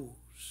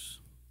close,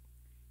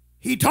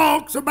 he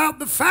talks about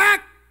the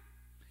fact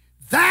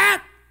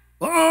that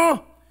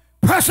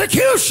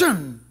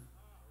persecution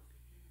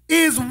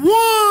is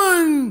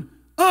one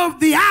of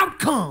the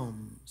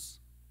outcomes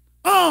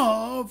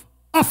of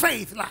a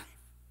faith life.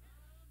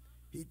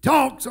 He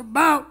talks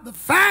about the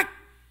fact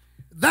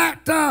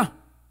that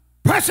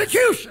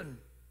persecution,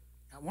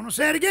 I want to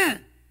say it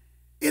again,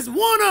 is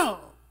one of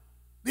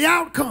the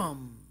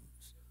outcomes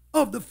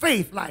of the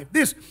faith life.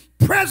 This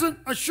present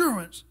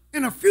assurance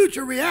in a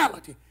future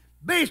reality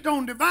based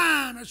on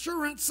divine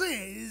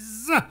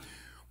assurances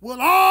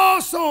will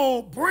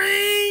also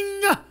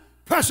bring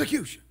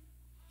persecution.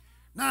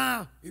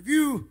 Now, if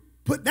you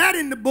put that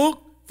in the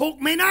book, folk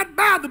may not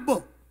buy the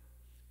book.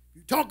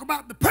 You talk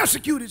about the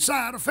persecuted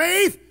side of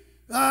faith,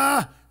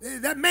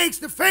 that makes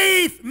the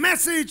faith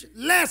message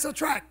less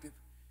attractive.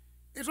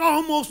 It's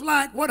almost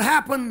like what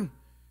happened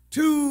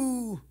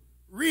to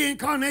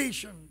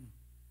reincarnation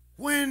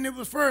when it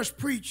was first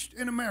preached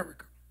in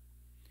America.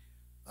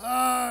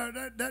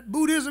 That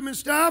Buddhism and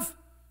stuff,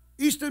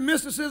 Eastern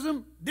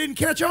mysticism, didn't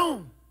catch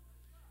on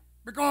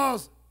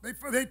because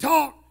they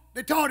taught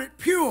it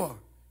pure.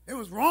 It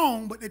was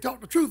wrong, but they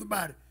taught the truth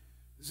about it.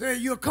 They said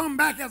you'll come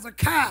back as a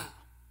cow.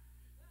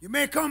 You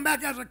may come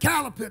back as a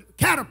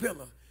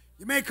caterpillar.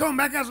 You may come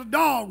back as a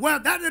dog.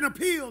 Well, that didn't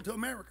appeal to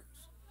Americans.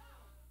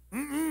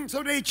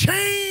 So they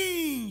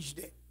changed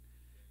it.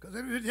 Because,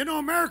 you know,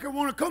 America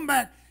want to come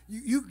back.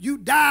 You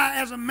die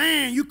as a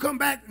man. You come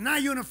back, now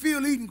you're in a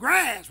field eating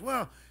grass.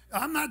 Well,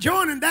 I'm not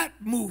joining that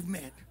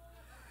movement.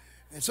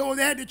 And so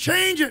they had to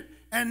change it.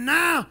 And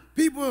now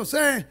people are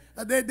saying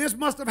that this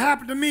must have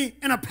happened to me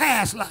in a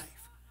past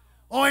life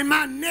or in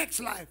my next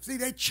life. See,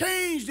 they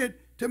changed it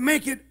to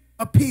make it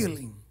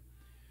appealing.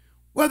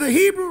 Well, the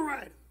Hebrew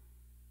writer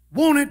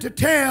wanted to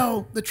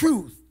tell the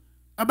truth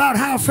about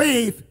how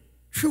faith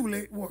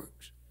truly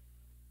works.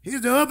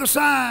 Here's the other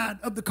side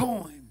of the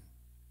coin.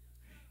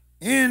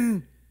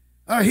 In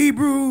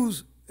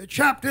Hebrews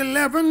chapter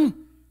 11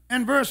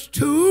 and verse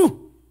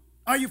 2,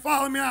 are you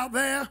following me out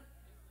there?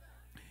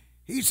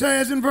 He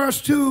says in verse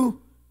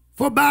 2,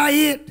 for by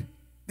it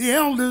the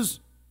elders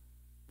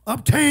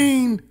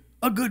obtained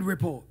a good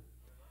report.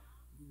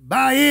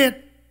 By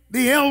it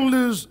the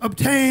elders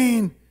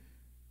obtained,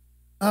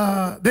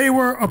 they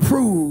were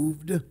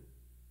approved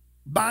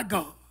by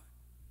God.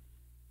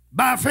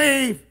 By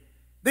faith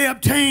they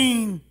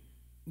obtained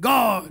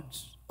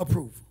God's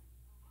approval.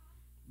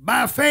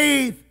 By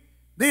faith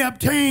they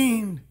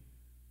obtained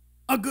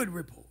a good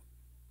report.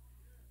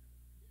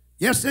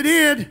 Yes, they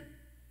did.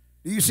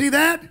 Do you see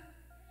that?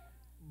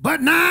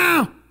 But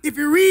now, if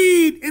you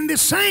read in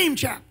this same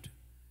chapter,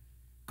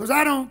 because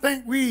I don't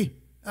think we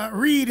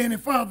read any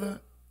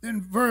further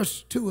than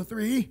verse 2 or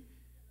 3,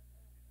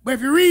 but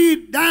if you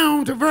read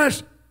down to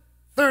verse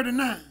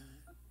 39,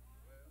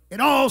 it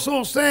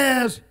also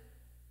says,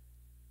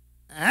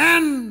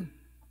 and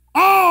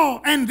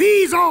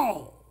these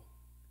all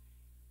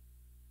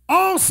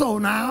also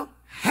now,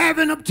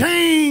 having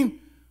obtained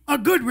a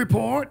good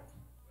report,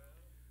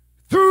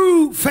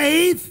 through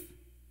faith,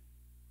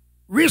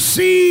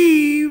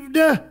 received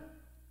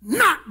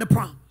not the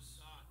promise.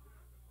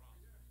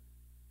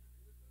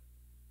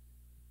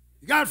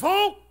 You got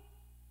folk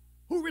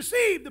who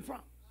received the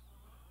promise.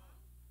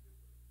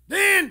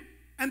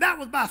 And that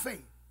was by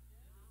faith.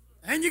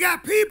 And you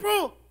got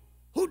people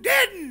who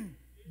didn't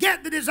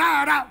get the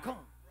desired outcome.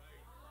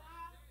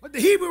 But the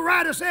Hebrew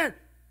writer said,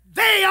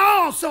 they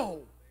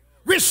also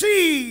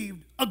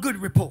received a good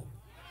report.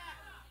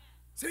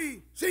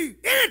 See,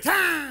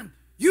 anytime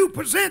you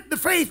present the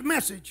faith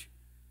message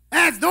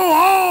as though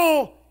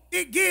all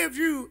it gives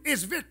you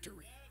is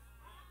victory.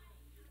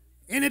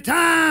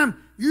 Anytime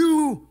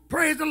you,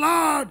 praise the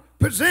Lord,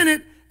 present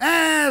it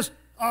as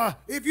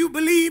if you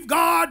believe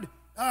God,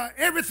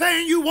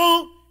 everything you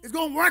want is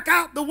going to work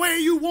out the way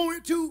you want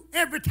it to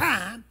every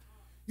time,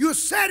 you're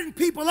setting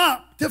people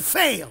up to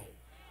fail.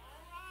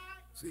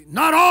 See,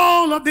 not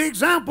all of the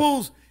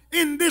examples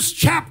in this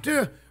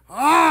chapter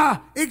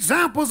are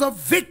examples of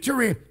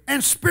victory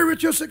and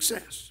spiritual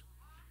success.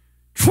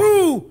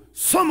 True,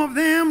 some of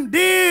them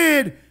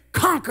did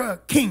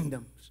conquer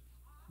kingdoms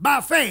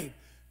by faith.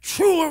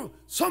 True,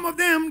 some of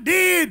them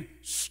did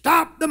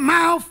stop the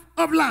mouth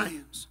of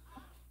lions.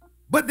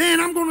 But then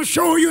I'm going to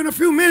show you in a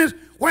few minutes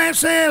where it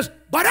says,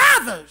 but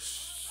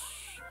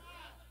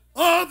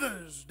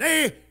others,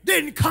 they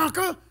didn't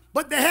conquer,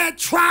 but they had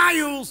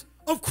trials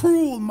of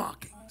cruel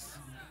mockings,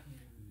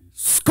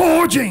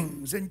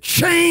 scourgings and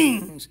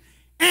chains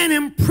and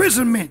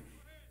imprisonment.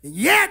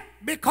 Yet,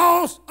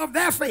 because of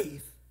their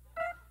faith,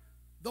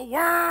 the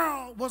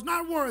world was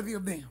not worthy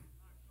of them.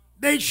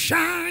 They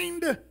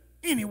shined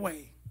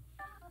anyway.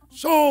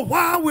 So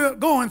while we're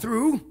going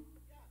through,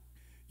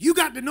 you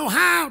got to know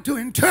how to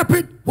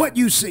interpret what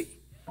you see.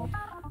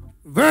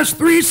 Verse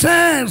 3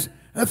 says,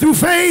 through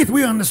faith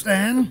we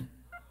understand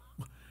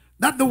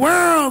that the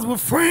worlds were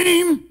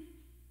framed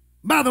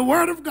by the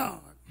word of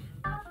God,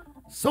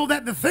 so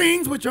that the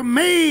things which are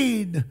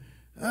made,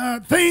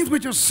 things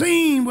which are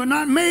seen, were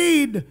not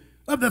made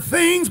of the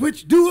things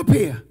which do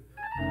appear.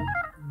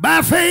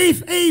 By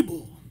faith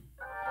Abel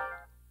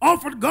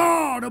offered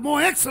God a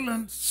more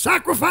excellent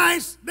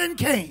sacrifice than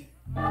Cain,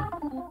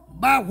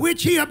 by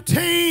which he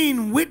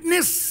obtained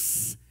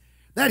witness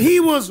that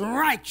he was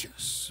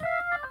righteous,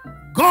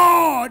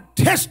 God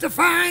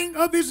testifying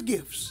of his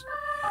gifts,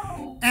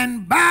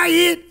 and by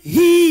it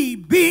he,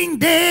 being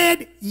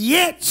dead,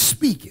 yet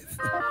speaketh.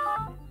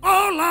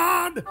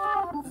 Oh Lord,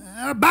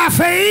 by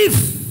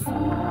faith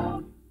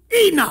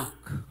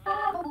Enoch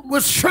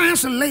was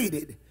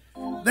translated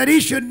that he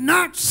should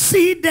not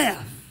see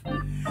death,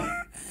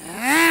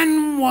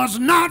 and was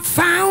not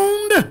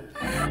found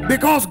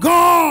because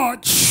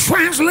God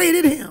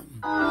translated him.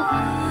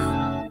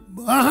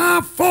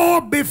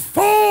 For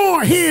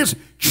before his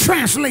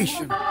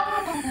translation,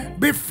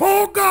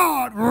 before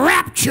God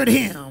raptured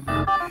him,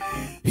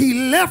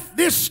 he left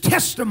this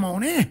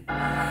testimony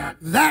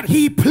that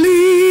he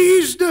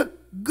pleased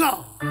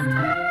God.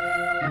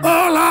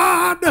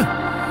 Oh Lord,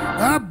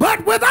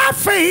 but without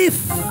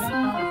faith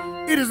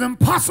it is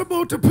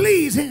impossible to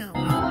please him.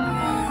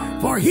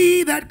 For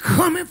he that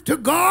cometh to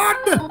God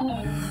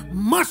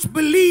must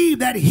believe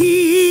that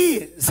he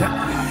is,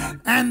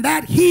 and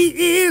that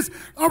he is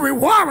a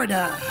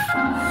rewarder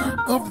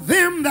of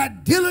them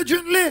that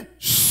diligently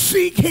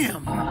seek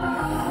him.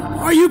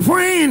 Are you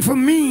praying for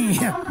me?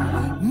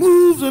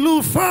 Moves a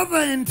little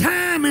further in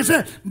time and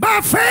says, by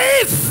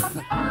faith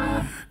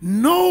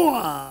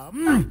Noah,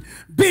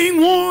 being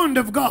warned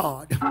of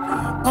God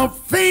of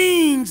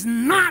things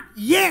not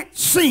yet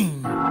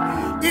seen,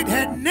 it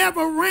had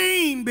never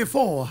rained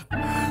before,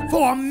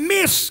 for a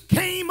mist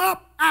came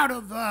up out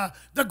of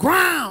the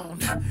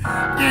ground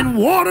and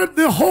watered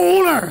the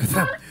whole earth.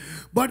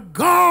 But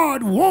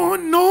God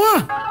warned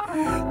Noah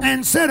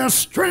and said a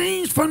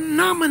strange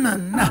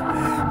phenomenon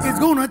is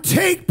going to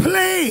take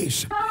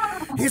place.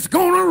 It's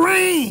going to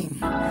rain.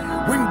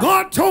 When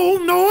God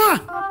told Noah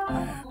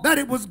that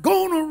it was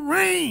going to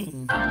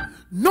rain,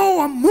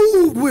 Noah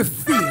moved with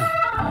fear,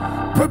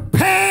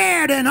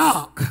 prepared an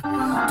ark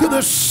to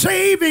the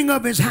saving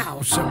of his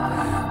house.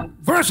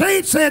 Verse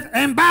 8 said,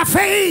 and by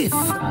faith,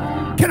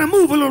 can I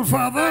move a little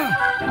further?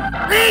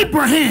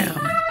 Abraham,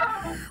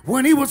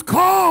 when he was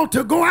called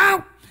to go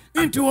out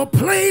into a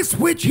place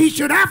which he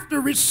should have to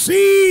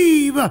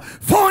receive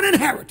for an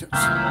inheritance,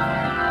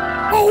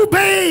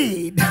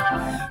 obeyed.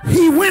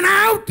 He went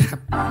out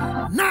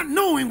not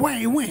knowing where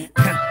he went.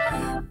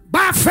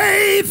 By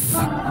faith,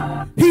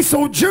 he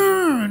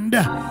sojourned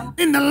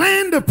in the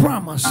land of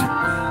promise,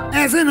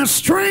 as in a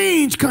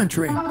strange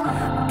country,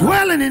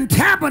 dwelling in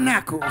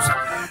tabernacles,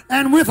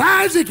 and with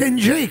Isaac and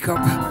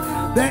Jacob,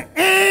 the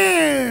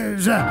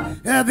heirs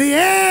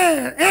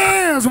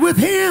with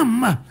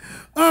him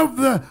of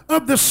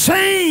the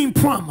same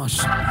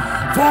promise.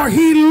 For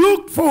he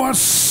looked for a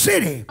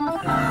city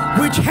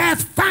which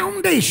hath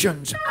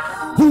foundations,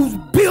 whose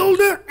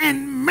builder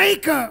and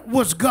maker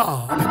was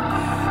God.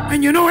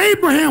 And you know,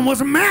 Abraham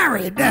was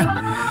married,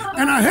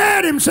 and I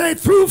heard him say,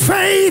 through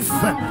faith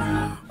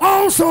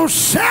also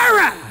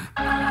Sarah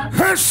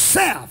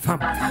herself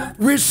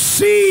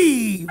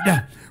received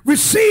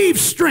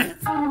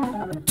strength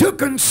to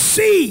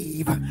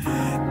conceive,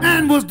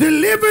 and was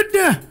delivered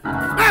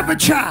of a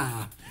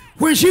child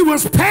when she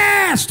was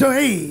past her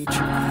age,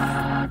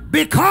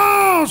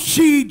 because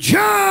she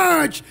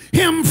judged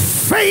him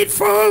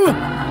faithful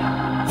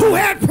who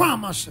had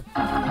promised.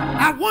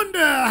 I wonder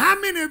how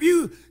many of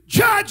you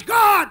judge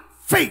God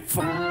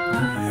faithful.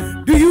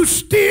 Do you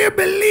still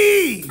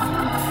believe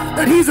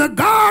that he's a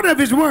God of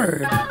his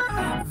word?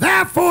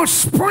 Therefore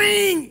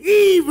spring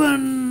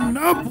even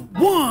of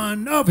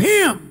one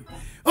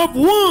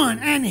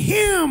and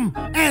him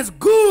as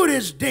good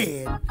as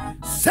dead.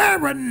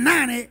 Sarah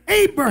 90,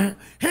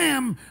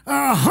 Abraham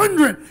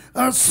 100,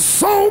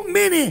 so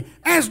many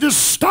as the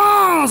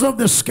stars of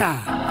the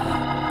sky.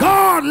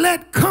 God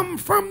let come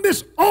from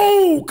this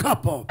old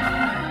couple.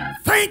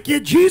 Thank you,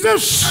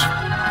 Jesus.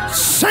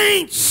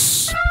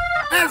 Saints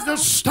as the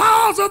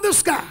stars of the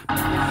sky.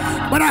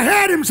 But I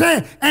heard him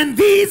say, and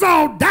these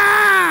all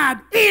died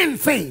in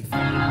faith,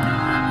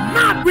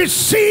 not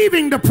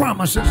receiving the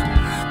promises,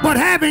 but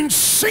having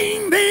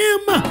seen them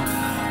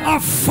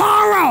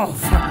afar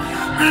off,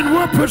 and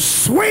were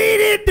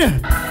persuaded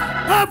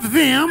of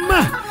them,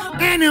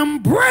 and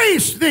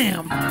embraced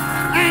them,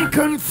 and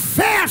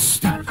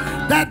confessed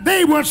that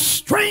they were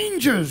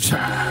strangers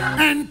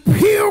and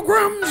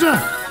pilgrims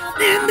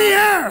in the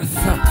earth.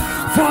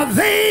 For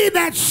they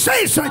that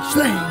say such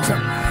things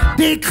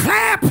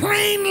declare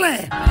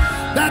plainly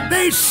that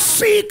they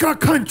seek a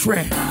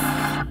country.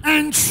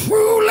 And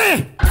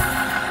truly,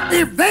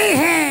 if they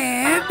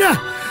had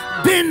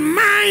been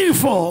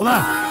mindful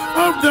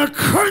of the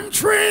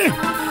country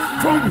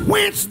from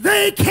whence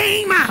they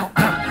came out,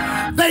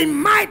 they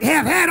might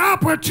have had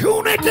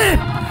opportunity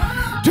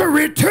to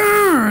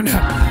return.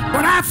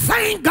 But I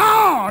thank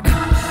God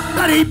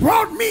that he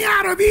brought me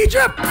out of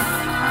Egypt,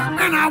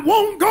 and I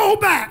won't go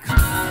back.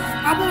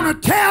 I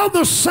want to tell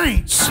the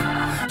saints,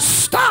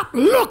 stop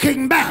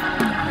looking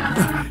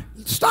back.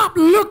 Stop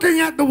looking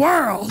at the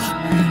world,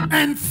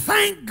 and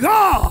thank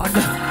God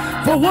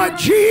for what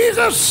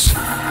Jesus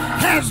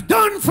has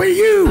done for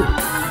you.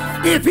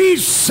 If he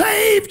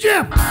saved you,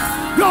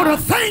 you ought to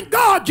thank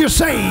God you're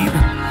saved.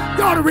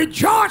 You ought to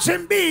rejoice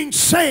in being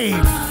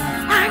saved.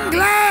 I'm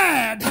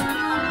glad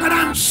that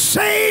I'm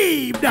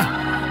saved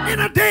in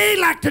a day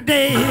like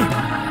today.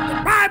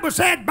 The Bible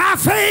said, by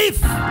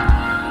faith,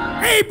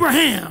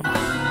 Abraham,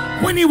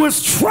 when he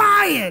was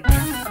tried,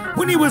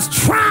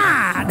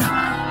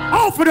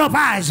 offered up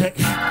Isaac.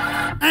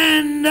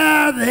 And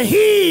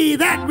he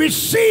that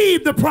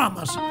received the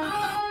promise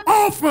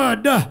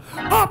offered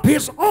up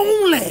his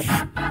only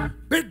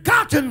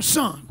begotten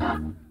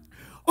son,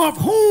 of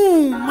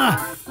whom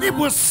it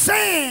was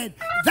said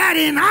that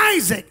in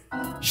Isaac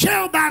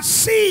shall thy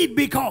seed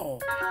be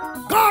called.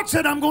 God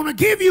said, I'm going to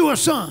give you a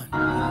son,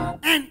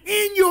 and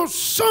in your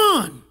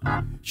son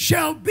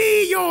shall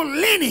be your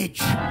lineage.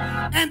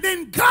 And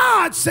then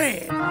God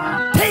said,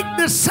 take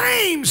the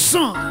same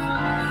son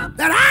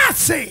that I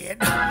said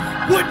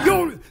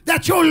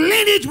that your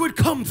lineage would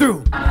come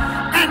through,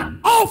 and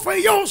offer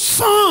your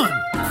son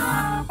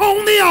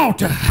on the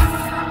altar.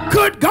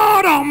 Good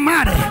God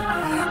Almighty.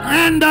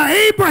 And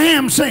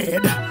Abraham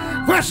said,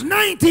 verse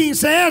 19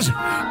 says,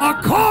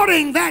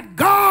 according that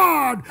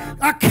God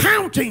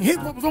accounting,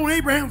 what was on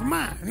Abraham's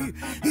mind.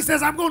 He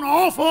says, I'm going to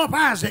offer up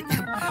Isaac,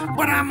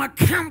 but I'm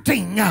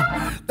accounting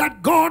that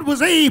God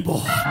was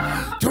able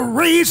to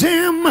raise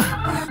him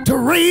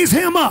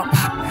up,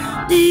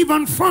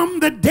 even from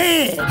the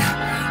dead,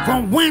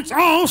 from whence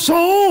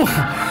also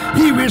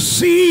he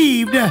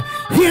received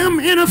him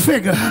in a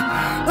figure.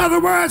 In other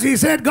words, he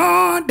said,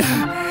 God,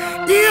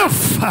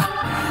 if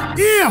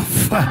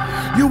if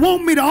you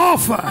want me to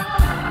offer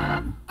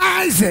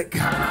Isaac,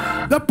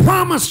 the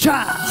promised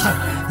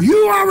child,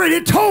 you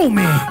already told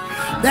me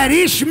that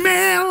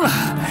Ishmael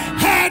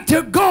had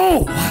to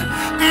go,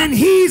 and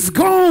he's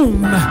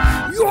gone.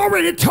 You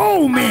already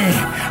told me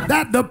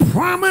that the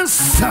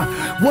promise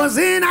was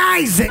in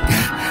Isaac,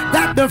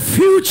 that the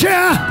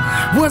future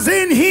was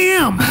in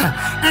him,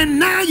 and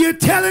now you're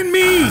telling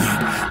me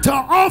to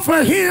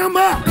offer him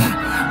up.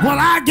 Well,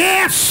 I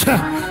guess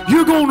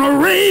you're going to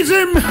raise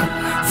him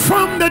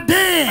from the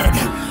dead.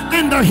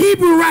 And the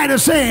Hebrew writer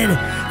said,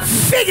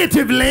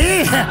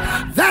 figuratively,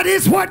 that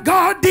is what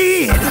God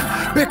did,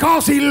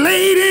 because he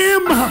laid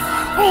him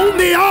on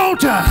the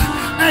altar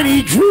and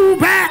he drew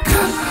back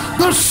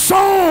the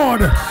sword.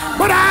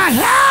 But I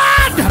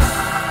heard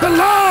the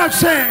Lord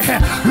say,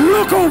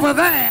 look over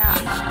there.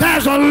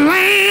 There's a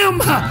lamb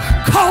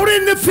caught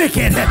in the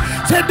thicket.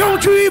 Said,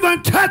 don't you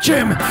even touch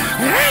him.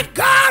 Ain't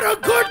God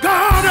a good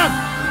God?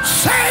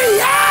 Say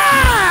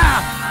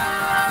yeah.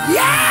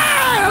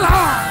 Yeah,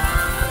 Lord.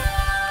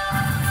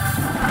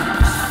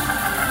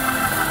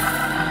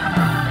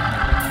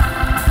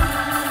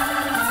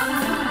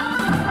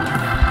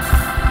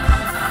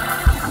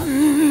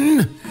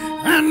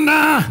 And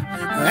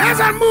as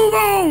I move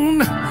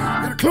on,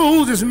 I'm going to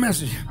close this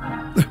message.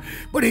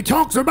 But he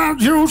talks about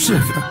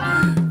Joseph.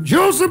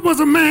 Joseph was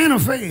a man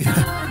of faith.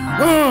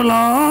 Oh,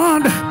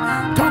 Lord.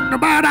 Talking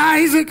about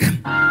Isaac.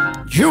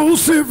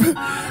 Joseph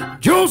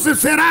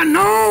said, I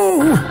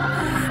know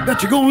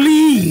that you're going to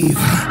leave.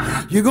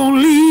 You're going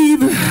to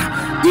leave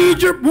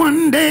Egypt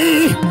one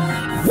day.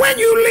 When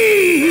you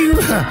leave,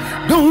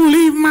 don't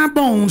leave my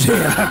bones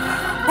here.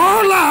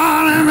 Oh,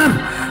 Lord.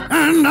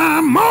 And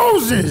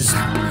Moses,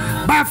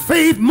 by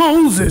faith,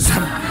 Moses,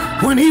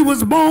 when he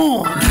was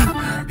born,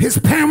 his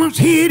parents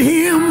hid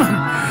him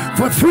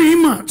for 3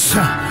 months.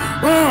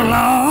 Oh,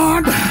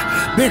 Lord,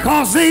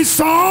 because they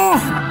saw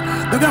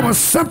that there was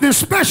something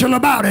special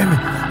about him.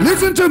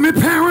 Listen to me,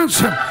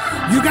 parents.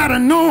 You got to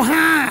know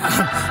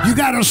how. You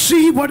got to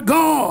see what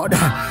God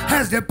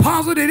has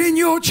deposited in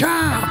your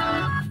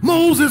child.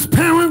 Moses'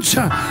 parents,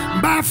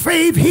 by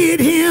faith, hid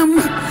him.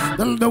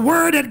 The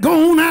word had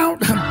gone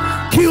out,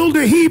 killed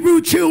the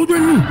Hebrew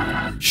children.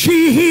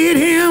 She hid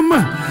him.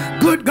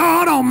 Good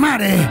God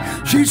Almighty.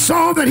 She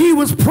saw that he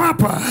was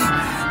proper,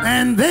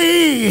 and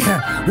they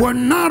were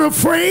not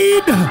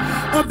afraid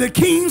of the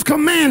king's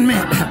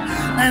commandment.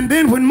 And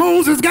then when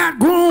Moses got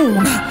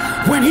grown,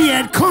 when he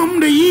had come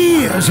to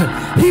years,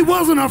 he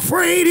wasn't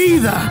afraid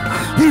either.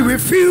 He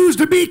refused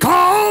to be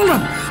called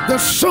the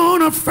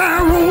son of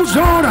Pharaoh's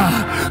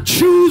daughter,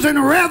 choosing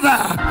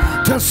rather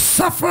to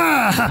suffer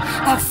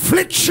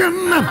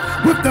affliction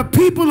with the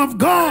people of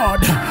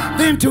God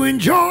than to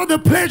enjoy the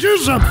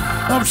pleasures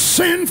of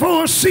sin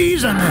for a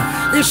season,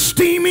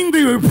 esteeming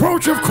the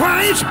reproach of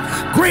Christ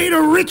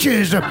greater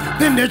riches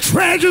than the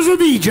treasures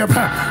of Egypt.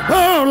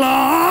 Oh,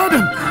 Lord,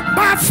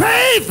 by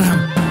faith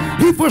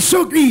he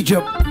forsook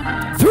Egypt.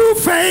 Through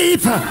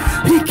faith,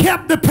 he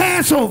kept the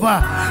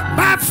Passover.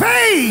 By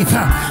faith,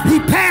 he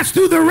passed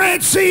through the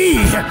Red Sea.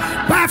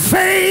 By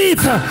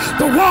faith,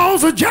 the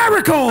walls of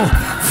Jericho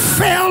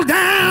fell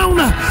down.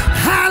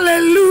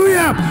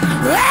 Hallelujah.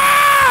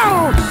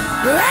 Oh,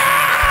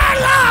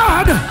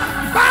 Lord,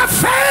 by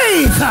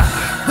faith,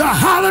 the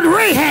harlot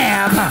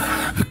Rahab,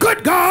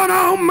 good God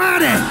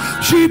Almighty,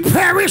 she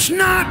perished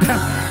not.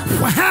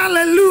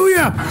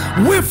 Hallelujah,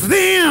 with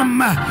them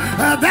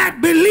that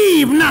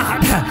believe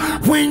not,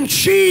 when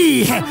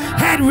she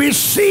had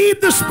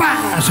received the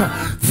spies.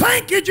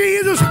 Thank you,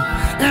 Jesus.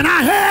 And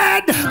I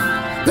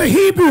heard the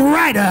Hebrew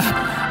writer,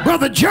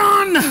 Brother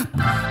John,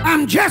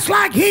 I'm just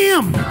like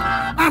him.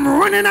 I'm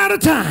running out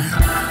of time.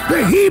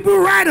 The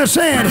Hebrew writer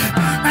said,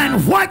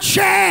 and what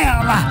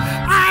shall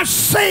I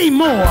say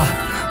more?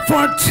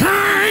 For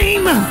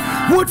time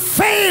would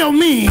fail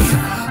me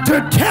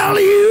to tell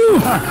you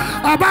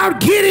about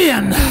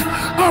Gideon,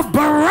 of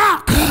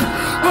Barak,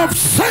 of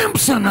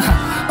Samson,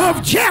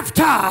 of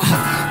Jephthah,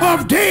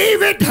 of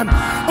David,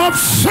 of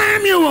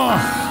Samuel,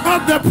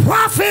 of the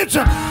prophets.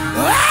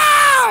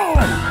 Oh,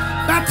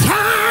 the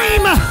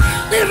time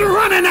is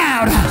running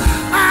out.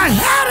 I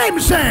heard him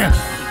say,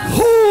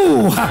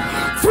 who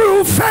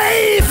through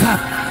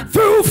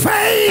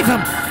faith,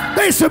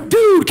 they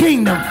subdued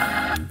kingdom,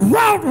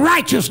 wrought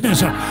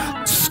righteousness,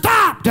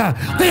 stopped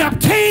the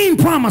obtained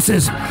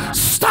promises,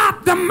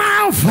 stopped the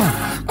mouth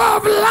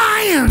of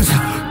lions,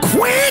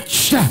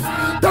 quenched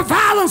the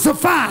violence of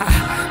fire,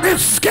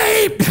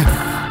 escaped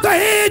the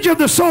edge of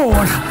the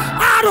sword,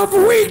 out of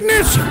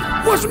weakness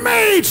was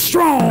made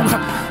strong.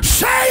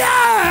 Say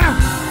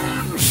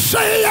yeah,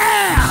 say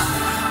yeah.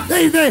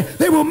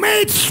 They were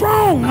made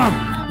strong,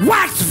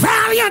 waxed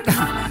valiant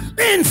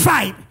in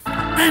fight,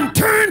 and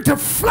turned to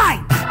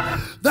flight.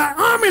 The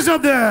armies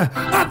of the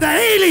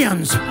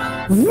aliens,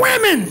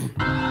 women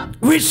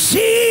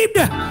received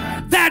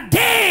the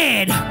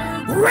dead,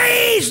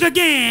 raised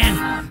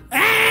again,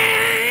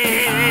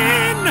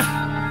 and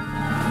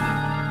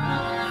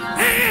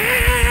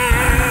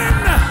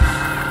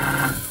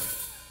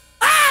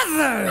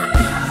others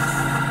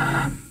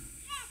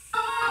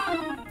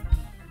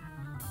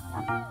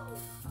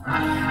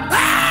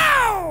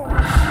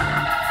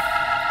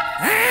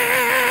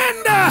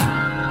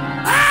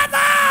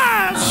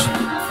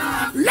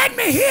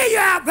me hear you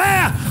out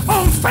there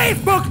on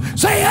Facebook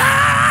say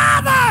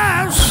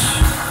others.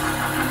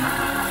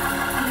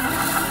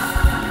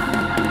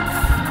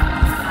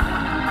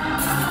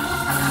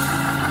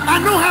 I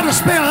know how to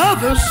spell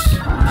others,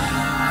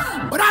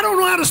 but I don't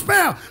know how to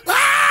spell others.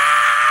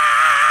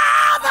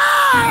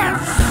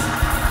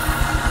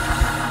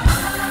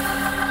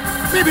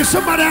 Maybe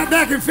somebody out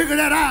there can figure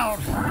that out.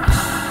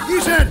 He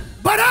said,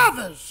 but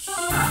others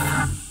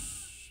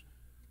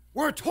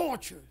were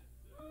tortured.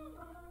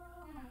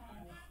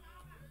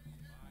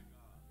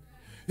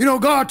 You know,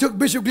 God took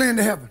Bishop Glenn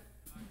to heaven.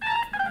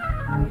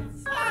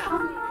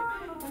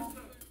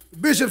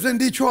 Bishops in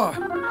Detroit.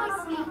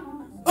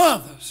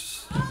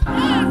 Others.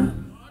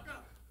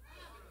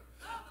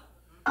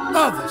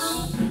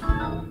 Others.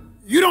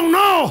 You don't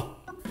know.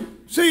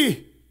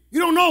 See, you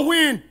don't know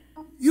when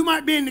you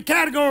might be in the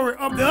category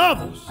of the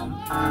others.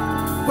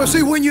 But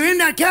see, when you're in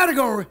that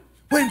category,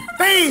 when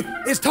faith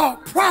is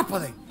taught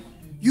properly,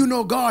 you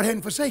know God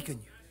hadn't forsaken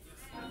you.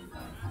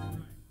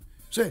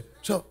 See,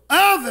 so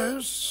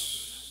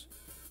others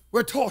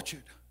were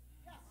tortured.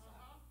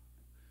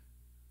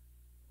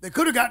 They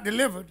could have got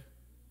delivered,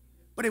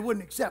 but they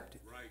wouldn't accept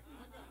it.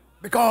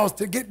 Because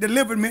to get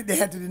delivered meant they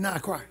had to deny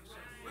Christ.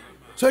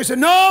 So he said,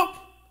 no,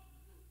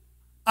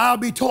 I'll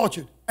be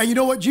tortured. And you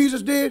know what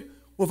Jesus did?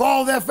 With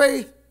all their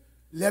faith,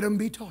 let them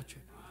be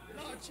tortured.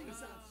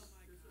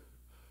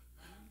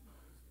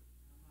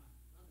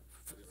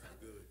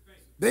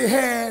 They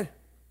had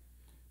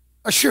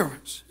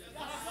assurance.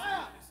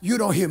 You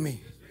don't hear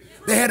me.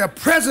 They had a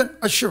present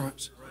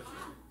assurance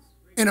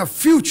in a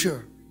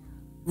future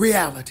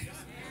reality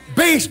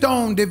based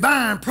on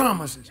divine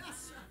promises.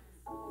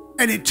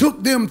 And it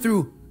took them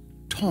through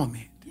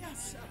torment.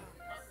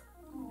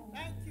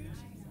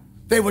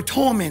 They were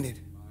tormented.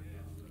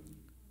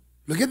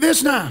 Look at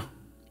this now.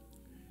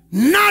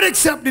 Not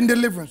accepting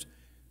deliverance,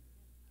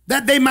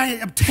 that they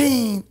might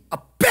obtain a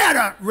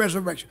better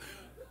resurrection.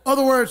 In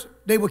other words,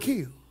 they were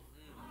killed.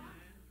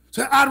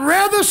 So I'd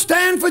rather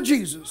stand for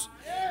Jesus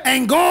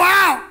and go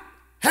out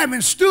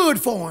having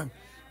stood for him,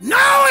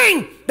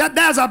 knowing that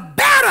there's a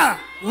better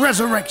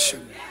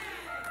resurrection.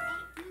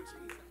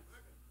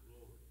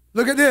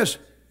 Look at this.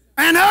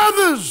 And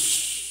others,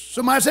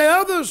 somebody say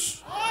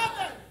others,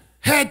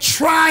 had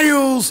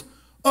trials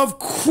of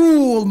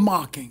cruel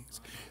mockings.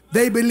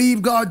 They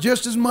believed God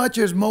just as much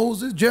as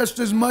Moses, just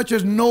as much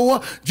as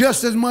Noah,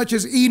 just as much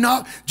as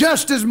Enoch,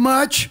 just as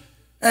much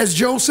as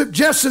Joseph,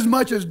 just as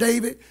much as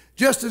David,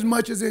 just as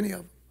much as any of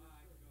them.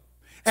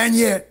 And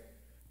yet,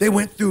 they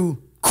went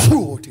through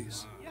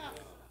cruelties.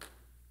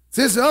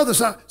 This is the other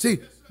side. See,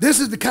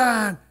 this is the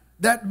kind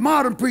that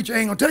modern preacher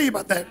ain't going to tell you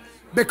about that,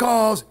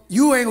 because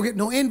you ain't going to get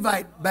no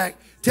invite back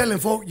telling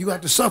folk you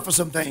got to suffer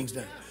some things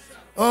there.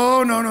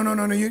 Oh, no.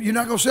 You're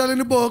not going to sell in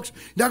the books.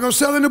 You're not going to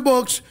sell in the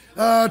books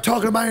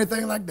talking about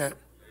anything like that.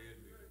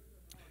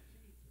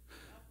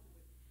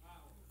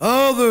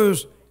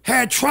 Others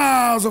had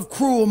trials of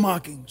cruel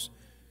mockings,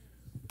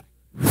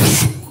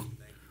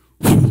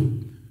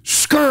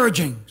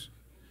 scourgings.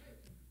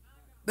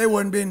 They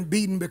wasn't being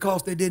beaten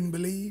because they didn't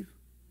believe.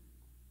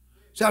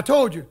 See, I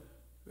told you,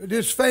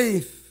 this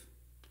faith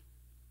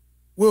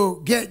will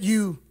get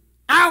you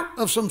out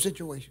of some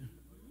situation,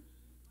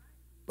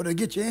 but it'll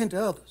get you into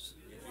others.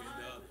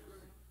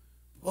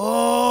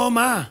 Oh,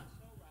 my.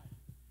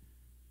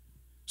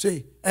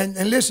 See, and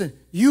listen,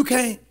 you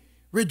can't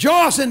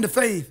rejoice in the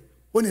faith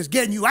when it's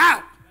getting you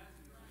out,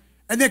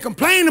 and then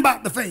complain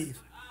about the faith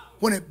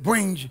when it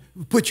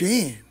puts you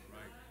in.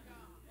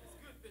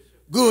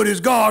 Good has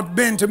God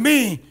been to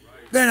me.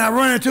 Then I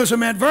run into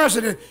some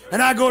adversity,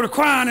 and I go to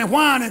crying and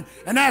whining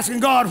and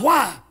asking God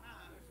why.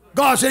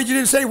 God said, you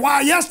didn't say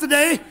why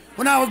yesterday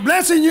when I was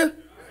blessing you.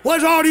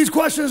 Where's all these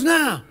questions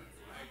now?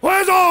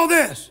 Where's all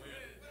this?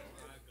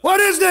 What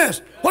is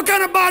this? What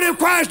kind of body of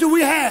Christ do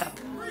we have?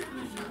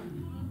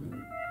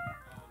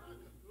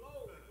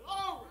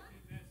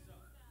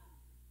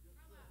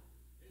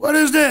 What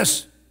is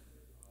this?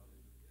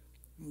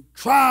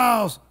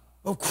 Trials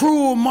of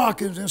cruel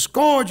mockings and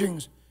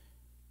scourgings.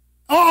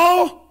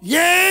 Oh,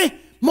 yea,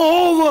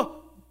 moreover,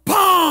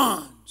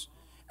 bonds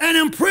and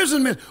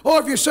imprisonment.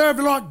 Or if you serve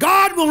the Lord,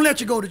 God won't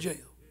let you go to jail.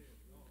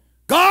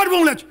 God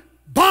won't let you.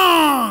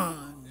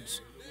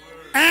 Bonds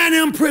and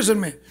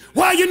imprisonment.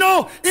 Well, you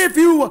know, if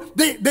you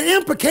the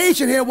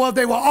implication here was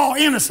they were all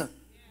innocent.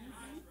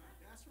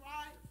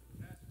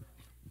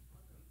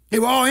 They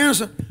were all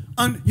innocent.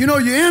 You know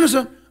you're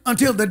innocent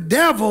until the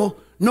devil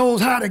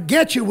knows how to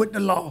get you with the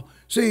law.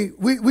 See,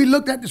 we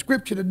looked at the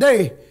scripture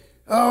today.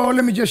 Oh,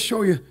 let me just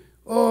show you.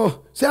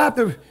 Oh, see, I have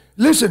to,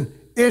 listen,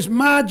 it's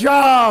my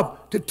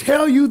job to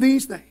tell you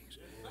these things.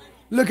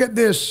 Look at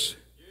this.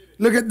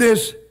 Look at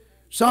this.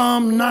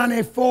 Psalm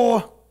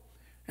 94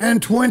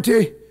 and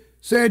 20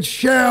 said,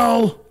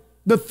 shall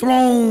the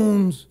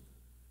thrones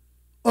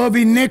of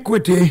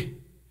iniquity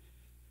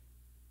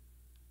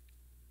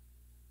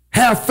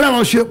have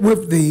fellowship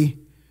with thee,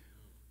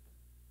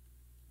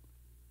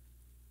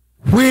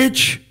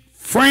 which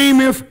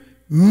frameth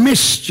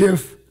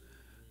mischief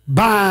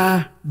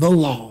by the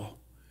law.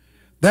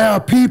 There are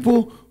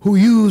people who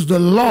use the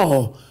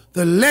law,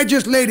 the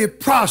legislative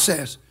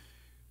process,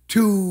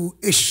 to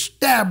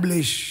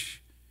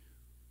establish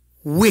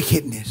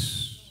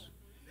wickedness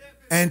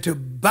and to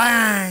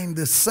bind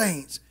the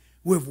saints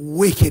with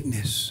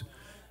wickedness.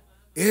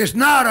 It's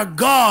not a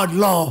God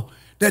law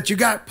that you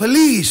got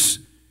police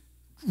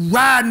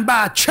riding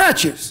by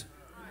churches,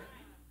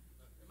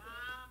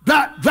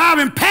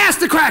 driving past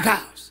the crack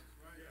house,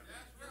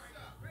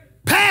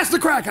 past the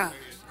crack house,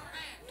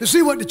 to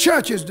see what the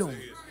church is doing.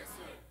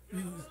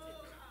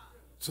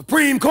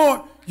 Supreme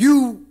Court,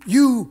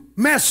 you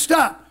messed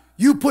up.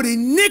 You put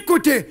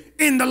iniquity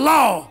in the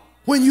law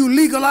when you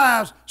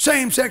legalize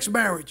same-sex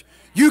marriage.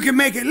 You can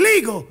make it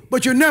legal,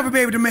 but you'll never be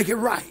able to make it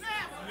right.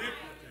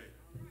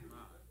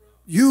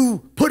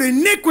 You put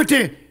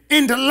iniquity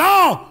into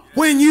law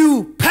when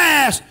you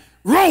pass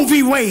Roe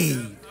v.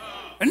 Wade.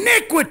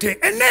 Iniquity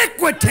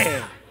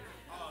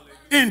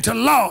into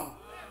law.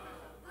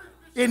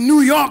 In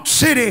New York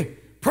City,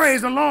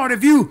 praise the Lord,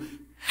 if you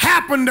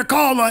happen to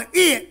call a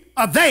it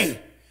a they,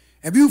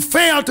 if you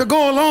fail to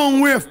go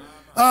along with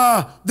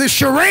the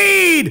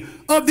charade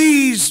of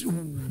these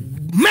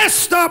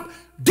messed up,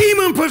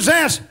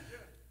 demon-possessed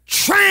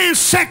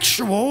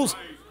transsexuals,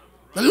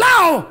 the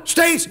law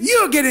states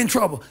you'll get in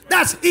trouble.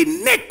 That's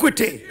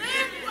iniquity.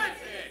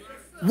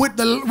 With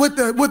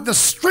the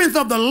strength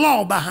of the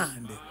law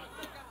behind it.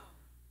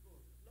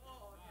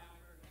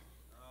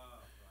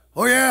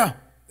 Oh yeah,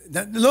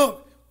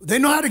 look, they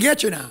know how to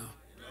get you now,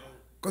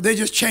 because they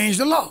just changed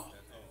the law.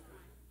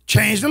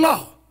 Changed the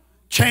law.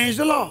 Changed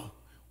the law.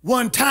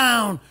 One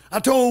town, I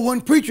told one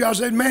preacher, I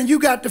said, man, you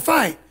got to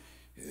fight.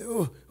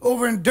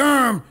 Over in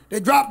Durham, they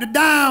dropped it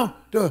down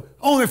to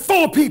only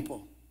 4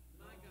 people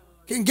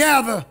can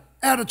gather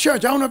at a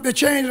church. I don't know if they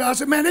changed it. I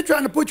said, man, they're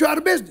trying to put you out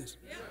of business.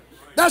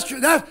 That's true.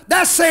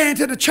 That's saying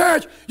to the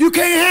church, you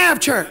can't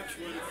have church.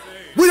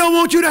 We don't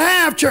want you to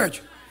have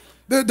church.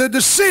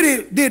 The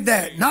city did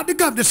that, not the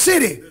government, the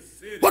city.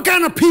 What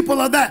kind of people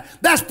are that?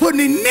 That's putting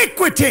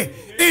iniquity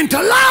into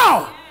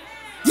law.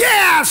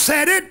 Yeah, I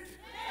said it.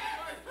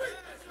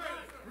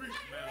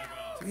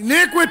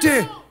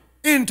 Iniquity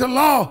into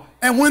law.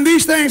 And when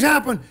these things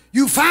happen,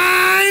 you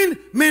find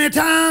many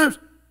times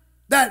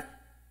that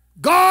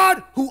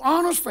God who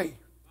honors faith,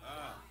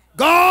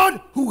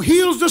 God who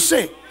heals the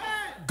sick,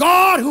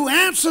 God who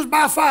answers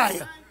by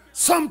fire,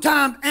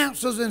 sometimes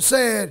answers and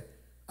said,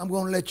 I'm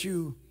going to let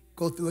you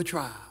go through a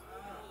trial.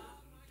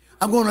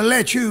 I'm going to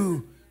let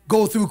you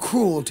go through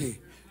cruelty.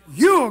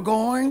 You're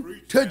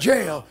going to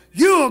jail.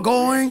 You're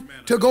going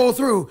to go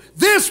through.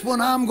 This one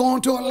I'm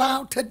going to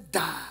allow to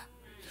die.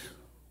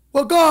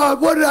 Well,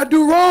 God, what did I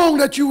do wrong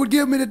that you would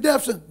give me the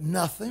death sentence?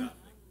 Nothing.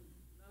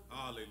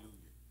 Hallelujah.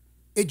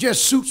 It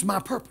just suits my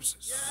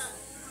purposes.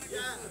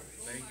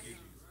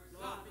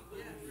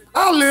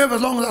 I'll live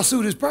as long as I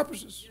suit his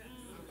purposes.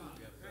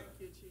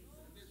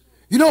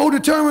 You know who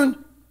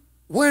determined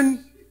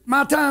when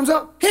my time's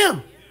up?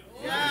 Him.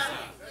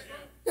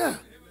 Yeah.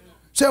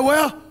 Say,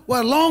 well,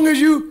 as long as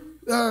you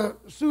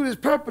suit his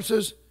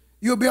purposes,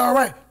 you'll be all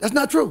right. That's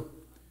not true.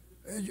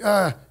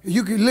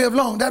 You can live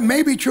long. That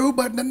may be true,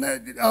 but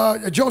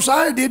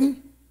Josiah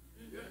didn't.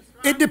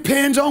 It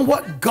depends on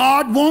what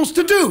God wants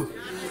to do.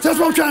 That's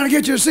what I'm trying to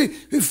get you to see.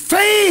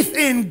 Faith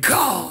in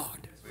God.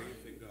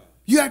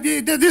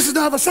 This is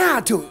the other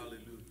side to it.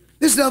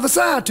 This is the other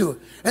side to it.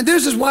 And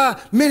this is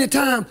why many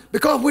times,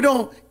 because we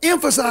don't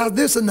emphasize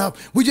this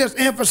enough, we just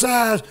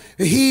emphasize,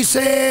 he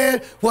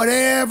said,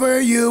 whatever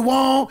you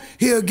want,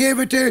 he'll give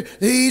it to you.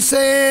 He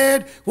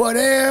said,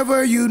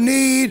 whatever you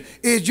need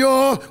is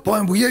yours.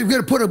 Boy, we're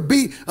going to put a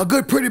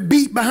good pretty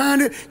beat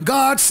behind it.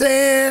 God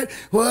said,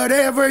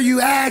 whatever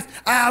you ask,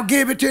 I'll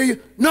give it to you.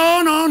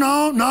 No.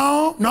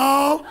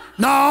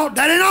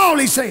 That ain't all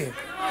he said.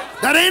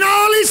 That ain't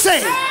all he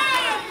said.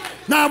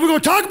 Now, we're going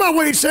to talk about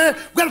what he said.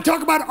 We're going to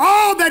talk about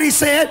all that he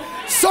said.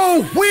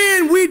 So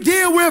when we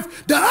deal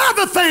with the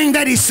other thing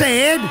that he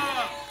said,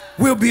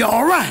 we'll be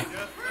all right.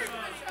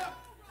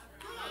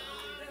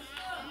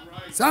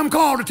 So I'm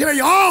called to tell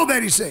you all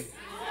that he said.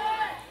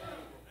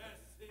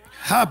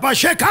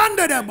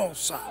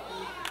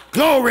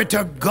 Glory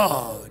to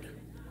God.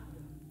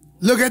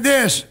 Look at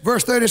this,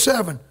 verse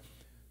 37.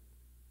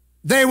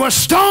 They were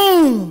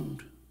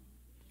stoned.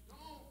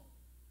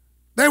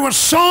 They were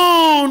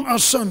sawn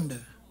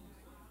asunder.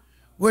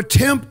 Were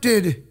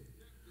tempted,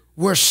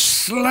 were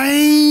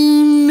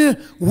slain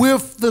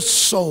with the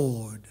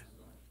sword.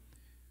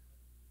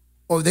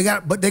 Oh, they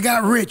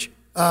got rich.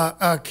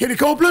 Kitty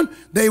Copeland,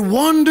 they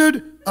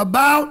wandered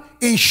about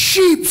in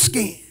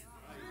sheepskin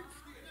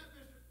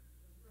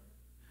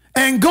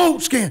and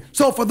goatskin.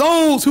 So for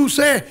those who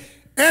say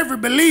every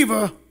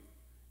believer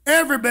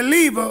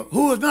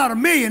who is not a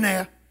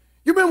millionaire,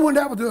 you remember when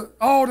that was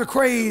all the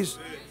craze?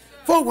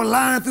 Folk were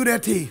lying through their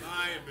teeth.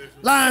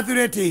 Lying through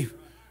their teeth.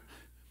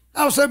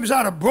 I was sitting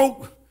beside a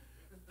broke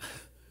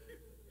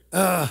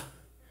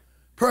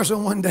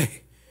person one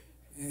day.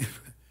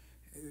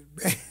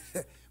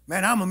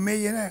 Man, I'm a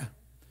millionaire.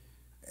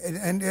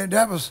 And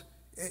that was,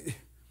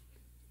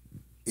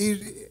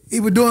 he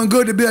was doing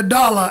good to be a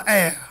dollar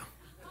heir.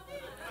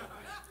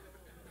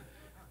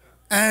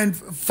 And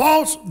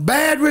false,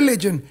 bad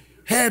religion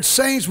had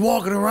saints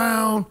walking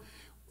around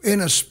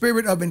in a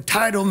spirit of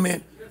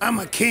entitlement. I'm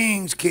a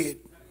king's kid.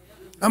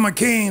 I'm a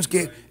king's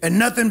kid, and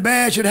nothing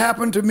bad should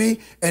happen to me,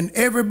 and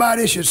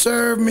everybody should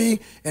serve me,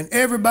 and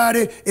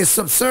everybody is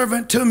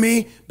subservient to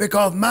me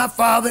because my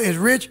father is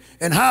rich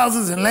and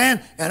houses and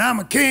land, and I'm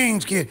a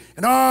king's kid.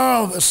 And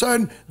all of a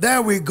sudden,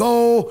 there we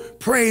go,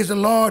 praise the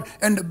Lord.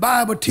 And the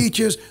Bible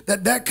teaches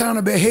that that kind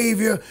of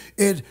behavior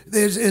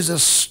is a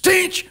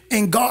stench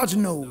in God's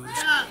nose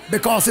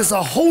because it's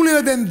a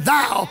holier than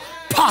thou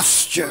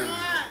posture.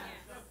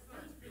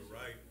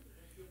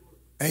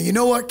 And you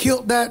know what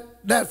killed that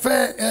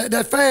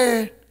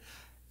fad?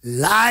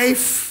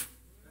 Life.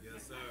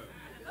 Yes, sir.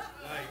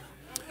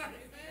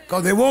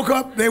 Because they woke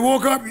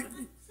up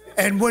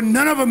and were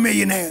none of them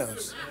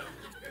millionaires.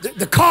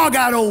 The car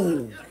got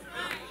old.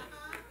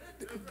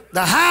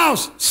 The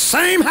house,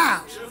 same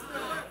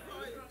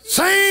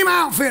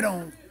outfit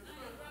on.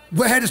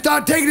 We had to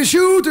start taking the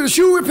shoe to the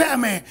shoe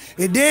repairman.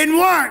 It didn't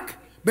work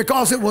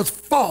because it was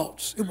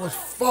false. It was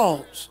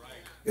false.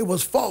 It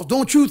was false.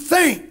 Don't you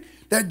think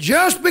that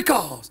just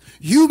because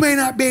you may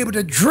not be able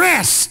to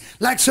dress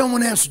like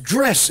someone else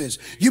dresses,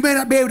 you may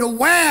not be able to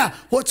wear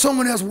what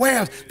someone else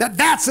wears,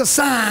 that's a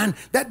sign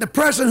that the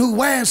person who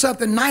wears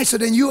something nicer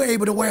than you're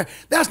able to wear,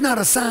 that's not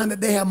a sign that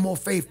they have more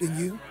faith than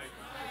you.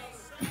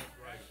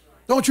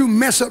 Don't you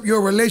mess up your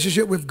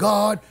relationship with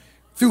God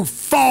through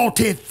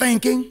faulty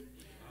thinking.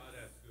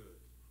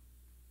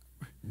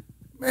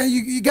 Man,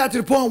 you got to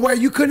the point where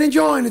you couldn't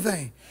enjoy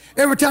anything.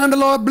 Every time the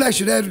Lord bless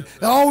you, there'll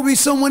always be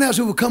someone else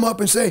who will come up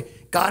and say,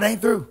 God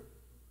ain't through.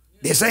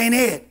 This ain't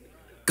it.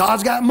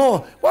 God's got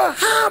more. Well,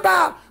 how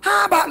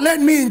about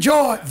letting me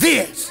enjoy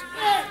this?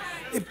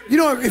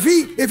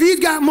 If he's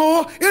got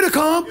more, it'll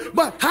come.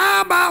 But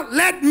how about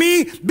let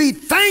me be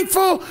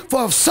thankful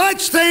for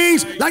such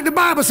things, like the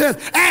Bible says,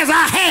 as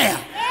I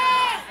have.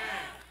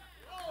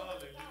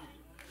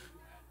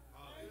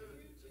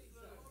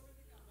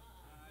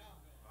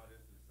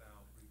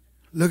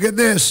 Look at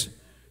this.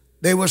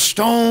 They were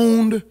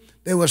stoned.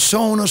 They were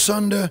sown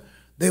asunder.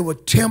 They were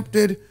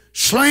tempted,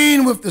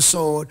 slain with the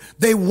sword.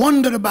 They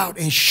wandered about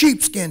in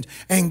sheepskins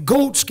and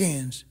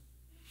goatskins,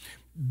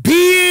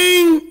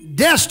 being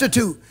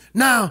destitute.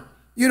 Now,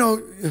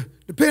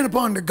 depending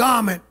upon the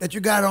garment that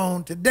you got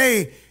on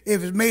today,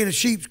 if it's made of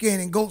sheepskin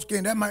and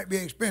goatskin, that might be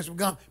an expensive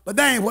garment. But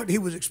that ain't what he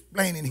was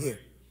explaining here.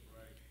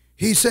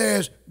 He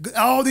says,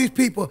 all these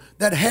people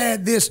that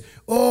had this,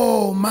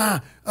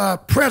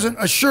 present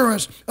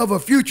assurance of a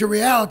future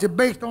reality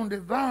based on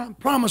divine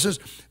promises,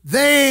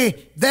 their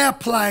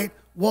plight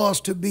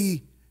was to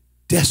be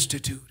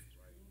destitute,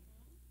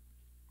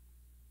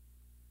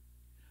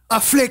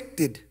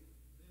 afflicted,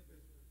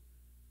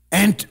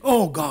 and,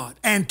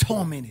 and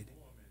tormented.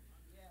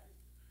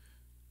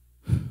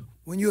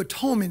 When you're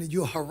tormented,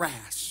 you're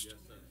harassed.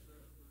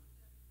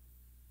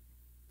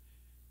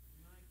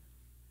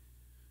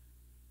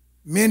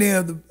 Many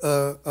of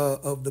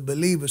the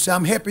believers say,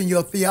 I'm helping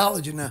your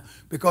theology now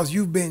because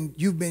you've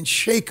been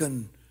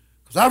shaken.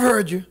 Because I've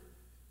heard you,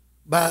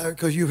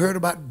 because you've heard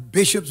about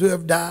bishops who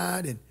have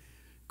died and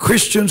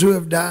Christians who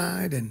have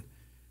died and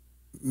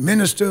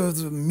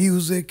ministers of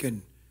music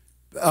and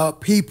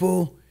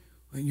people.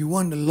 And you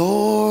wonder,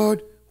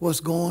 Lord,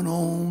 what's going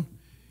on?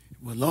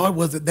 Well, Lord,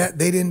 was it that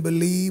they didn't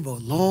believe? Or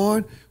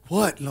Lord,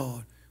 what,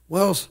 Lord?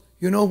 Well,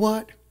 you know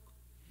what?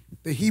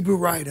 The Hebrew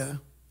writer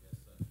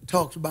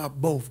talks about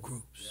both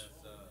groups.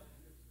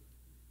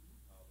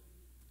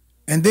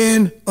 And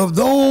then of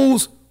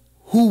those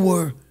who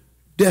were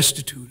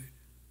destitute,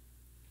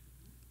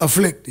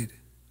 afflicted,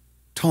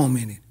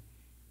 tormented,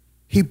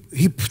 he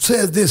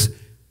says this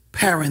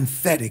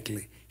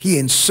parenthetically. He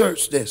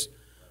inserts this,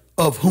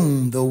 of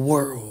whom the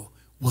world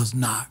was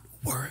not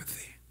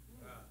worthy.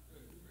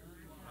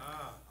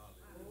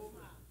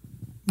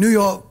 New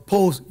York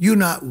Post, you're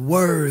not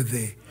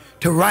worthy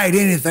to write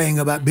anything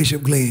about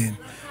Bishop Glenn.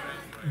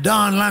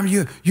 Don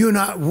Lyman, you're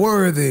not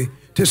worthy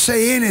to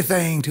say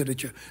anything to the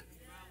church.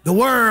 The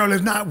world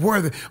is not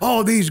worthy.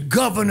 All these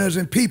governors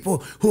and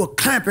people who are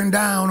clamping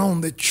down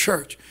on the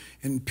church.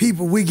 And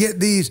people, we get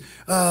these,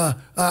 I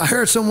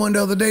heard someone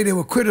the other day, they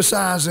were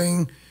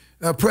criticizing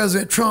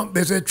President Trump.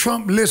 They said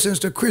Trump listens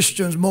to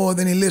Christians more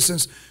than he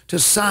listens to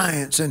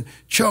science. And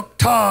Chuck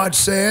Todd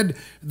said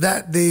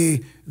that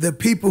the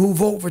people who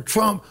vote for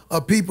Trump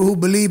are people who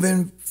believe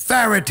in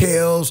fairy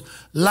tales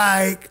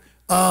like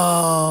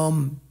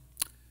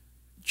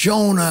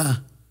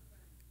Jonah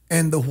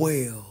and the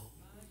whale.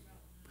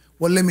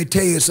 Well, let me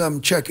tell you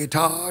something, Chucky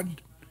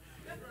Todd.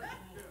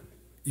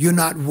 You're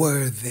not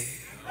worthy.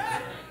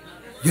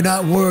 You're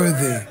not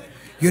worthy.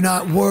 You're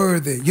not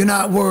worthy. You're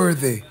not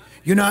worthy.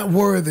 You're not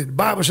worthy. The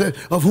Bible says,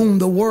 of whom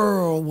the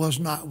world was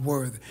not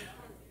worthy.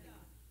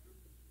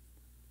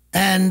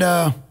 And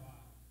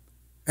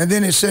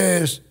then it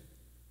says,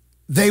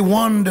 they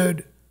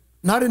wandered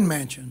not in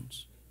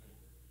mansions,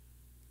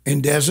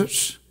 in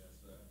deserts,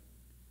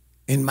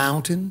 in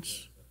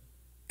mountains,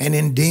 and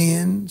in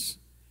dens,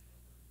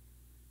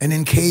 and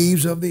in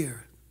caves of the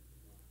earth.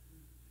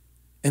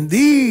 And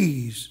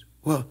these,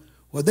 well,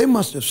 well, they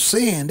must have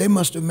sinned. They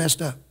must have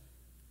messed up.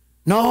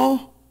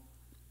 No.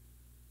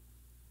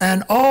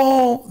 And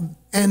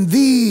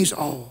these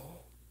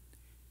all,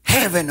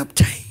 having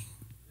obtained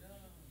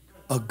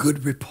a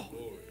good report.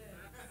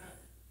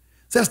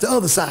 So that's the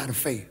other side of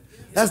faith.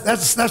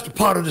 That's the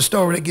part of the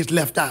story that gets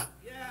left out.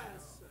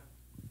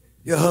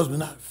 Your husband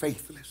not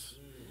faithless.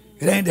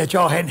 It ain't that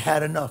y'all hadn't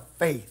had enough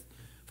faith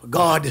for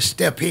God to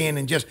step in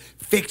and just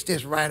fix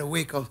this right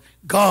away, because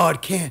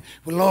God can.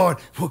 Well, Lord,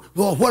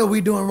 what are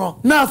we doing wrong?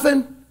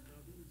 Nothing.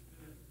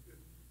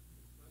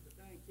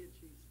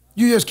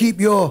 You just keep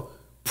your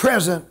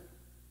present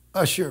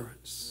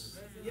assurance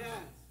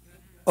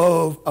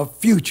of a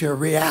future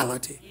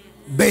reality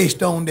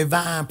based on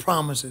divine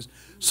promises,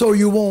 so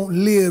you won't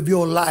live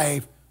your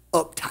life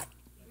uptight,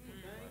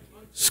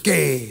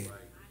 scared,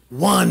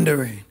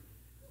 wondering,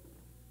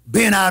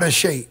 bent out of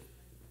shape.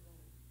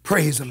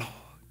 Praise the Lord.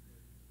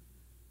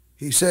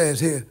 He says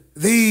here,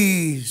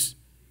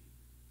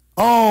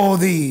 all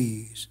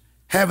these,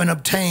 having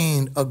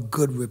obtained a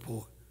good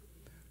report.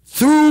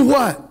 Through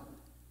what?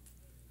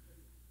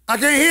 I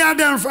can't hear out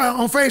there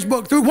on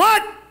Facebook. Through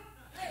what?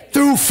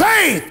 Through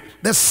faith.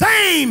 The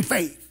same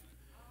faith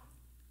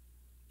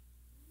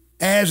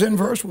as in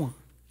verse 1.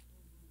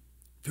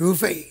 Through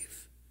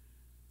faith.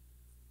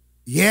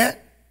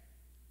 Yet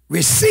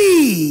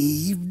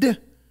received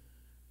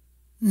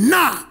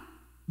not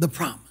the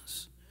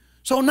promise.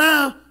 So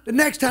now, the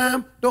next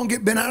time, don't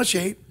get bent out of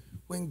shape.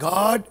 When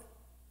God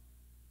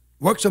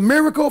works a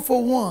miracle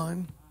for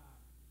one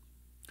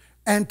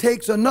and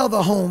takes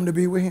another home to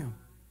be with him.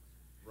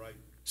 Right.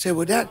 Say,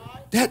 well,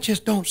 that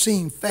just don't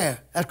seem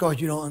fair. That's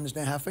because you don't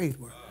understand how faith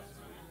works.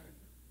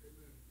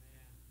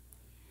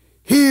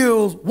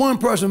 Heals one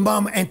person's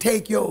mama and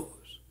take yours.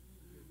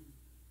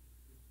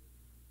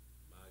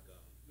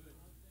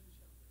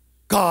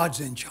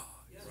 God's in charge.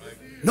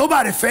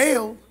 Nobody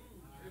failed.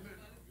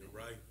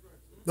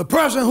 The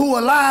person who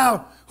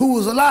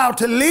was allowed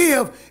to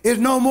live is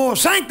no more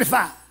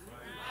sanctified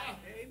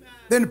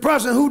than the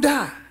person who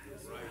died,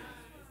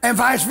 and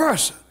vice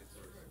versa.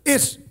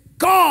 It's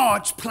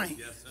God's plan.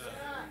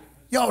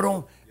 Y'all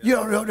don't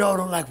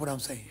like what I'm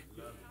saying.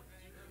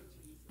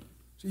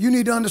 So you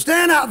need to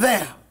understand out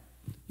there.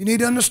 You need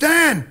to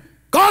understand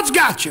God's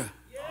got you.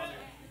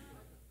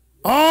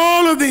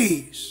 All of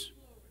these,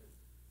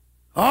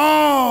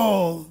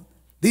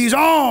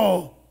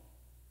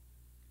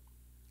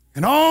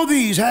 and all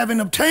these having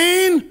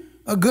obtained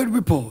a good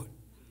report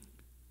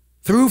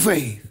through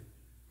faith,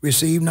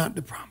 receive not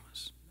the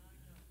promise.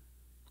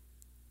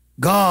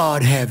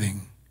 God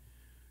having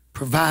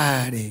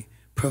provided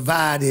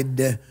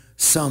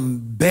some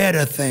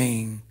better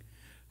thing.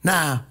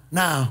 Now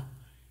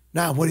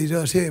what he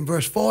does here in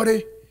verse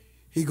 40,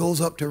 he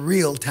goes up to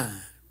real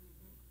time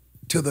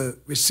to the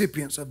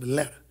recipients of the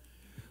letter.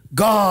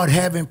 God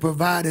having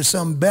provided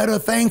some better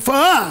thing for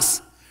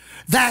us,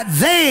 that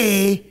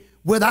they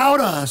without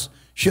us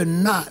should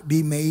not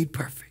be made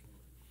perfect.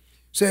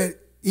 Said,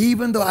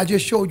 even though I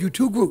just showed you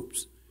two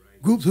groups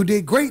who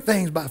did great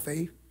things by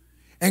faith,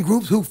 and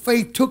groups who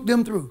faith took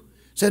them through.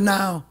 Said,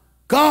 now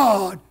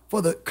God,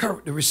 for the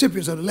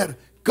recipients of the letter,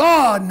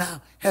 God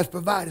now has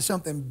provided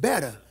something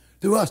better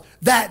through us,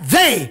 that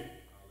they,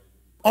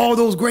 all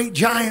those great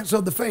giants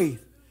of the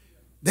faith,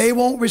 they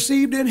won't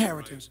receive the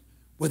inheritance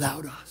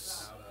without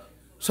us.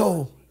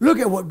 So look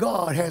at what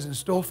God has in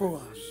store for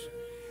us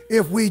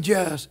if we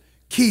just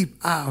keep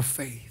our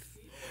faith,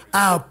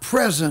 our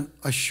present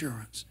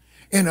assurance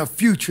in a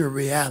future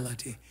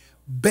reality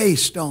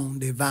based on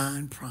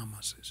divine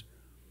promises.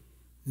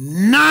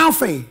 Now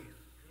faith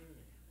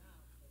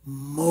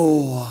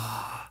more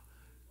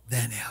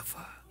than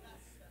ever.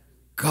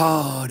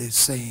 God is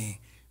saying,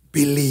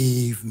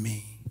 believe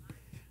me,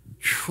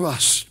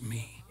 trust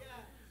me.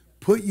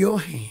 Put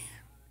your hand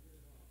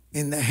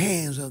in the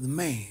hands of the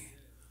man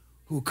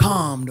who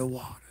calmed the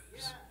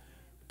waters.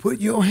 Put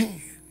your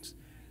hands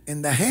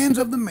in the hands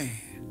of the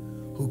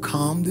man who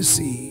calmed the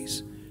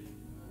seas.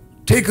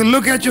 Take a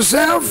look at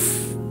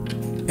yourself,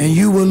 and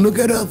you will look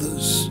at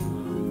others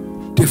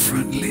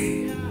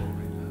differently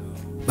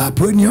by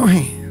putting your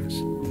hands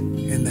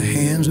in the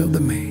hands of the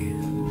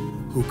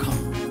man who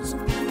calmed.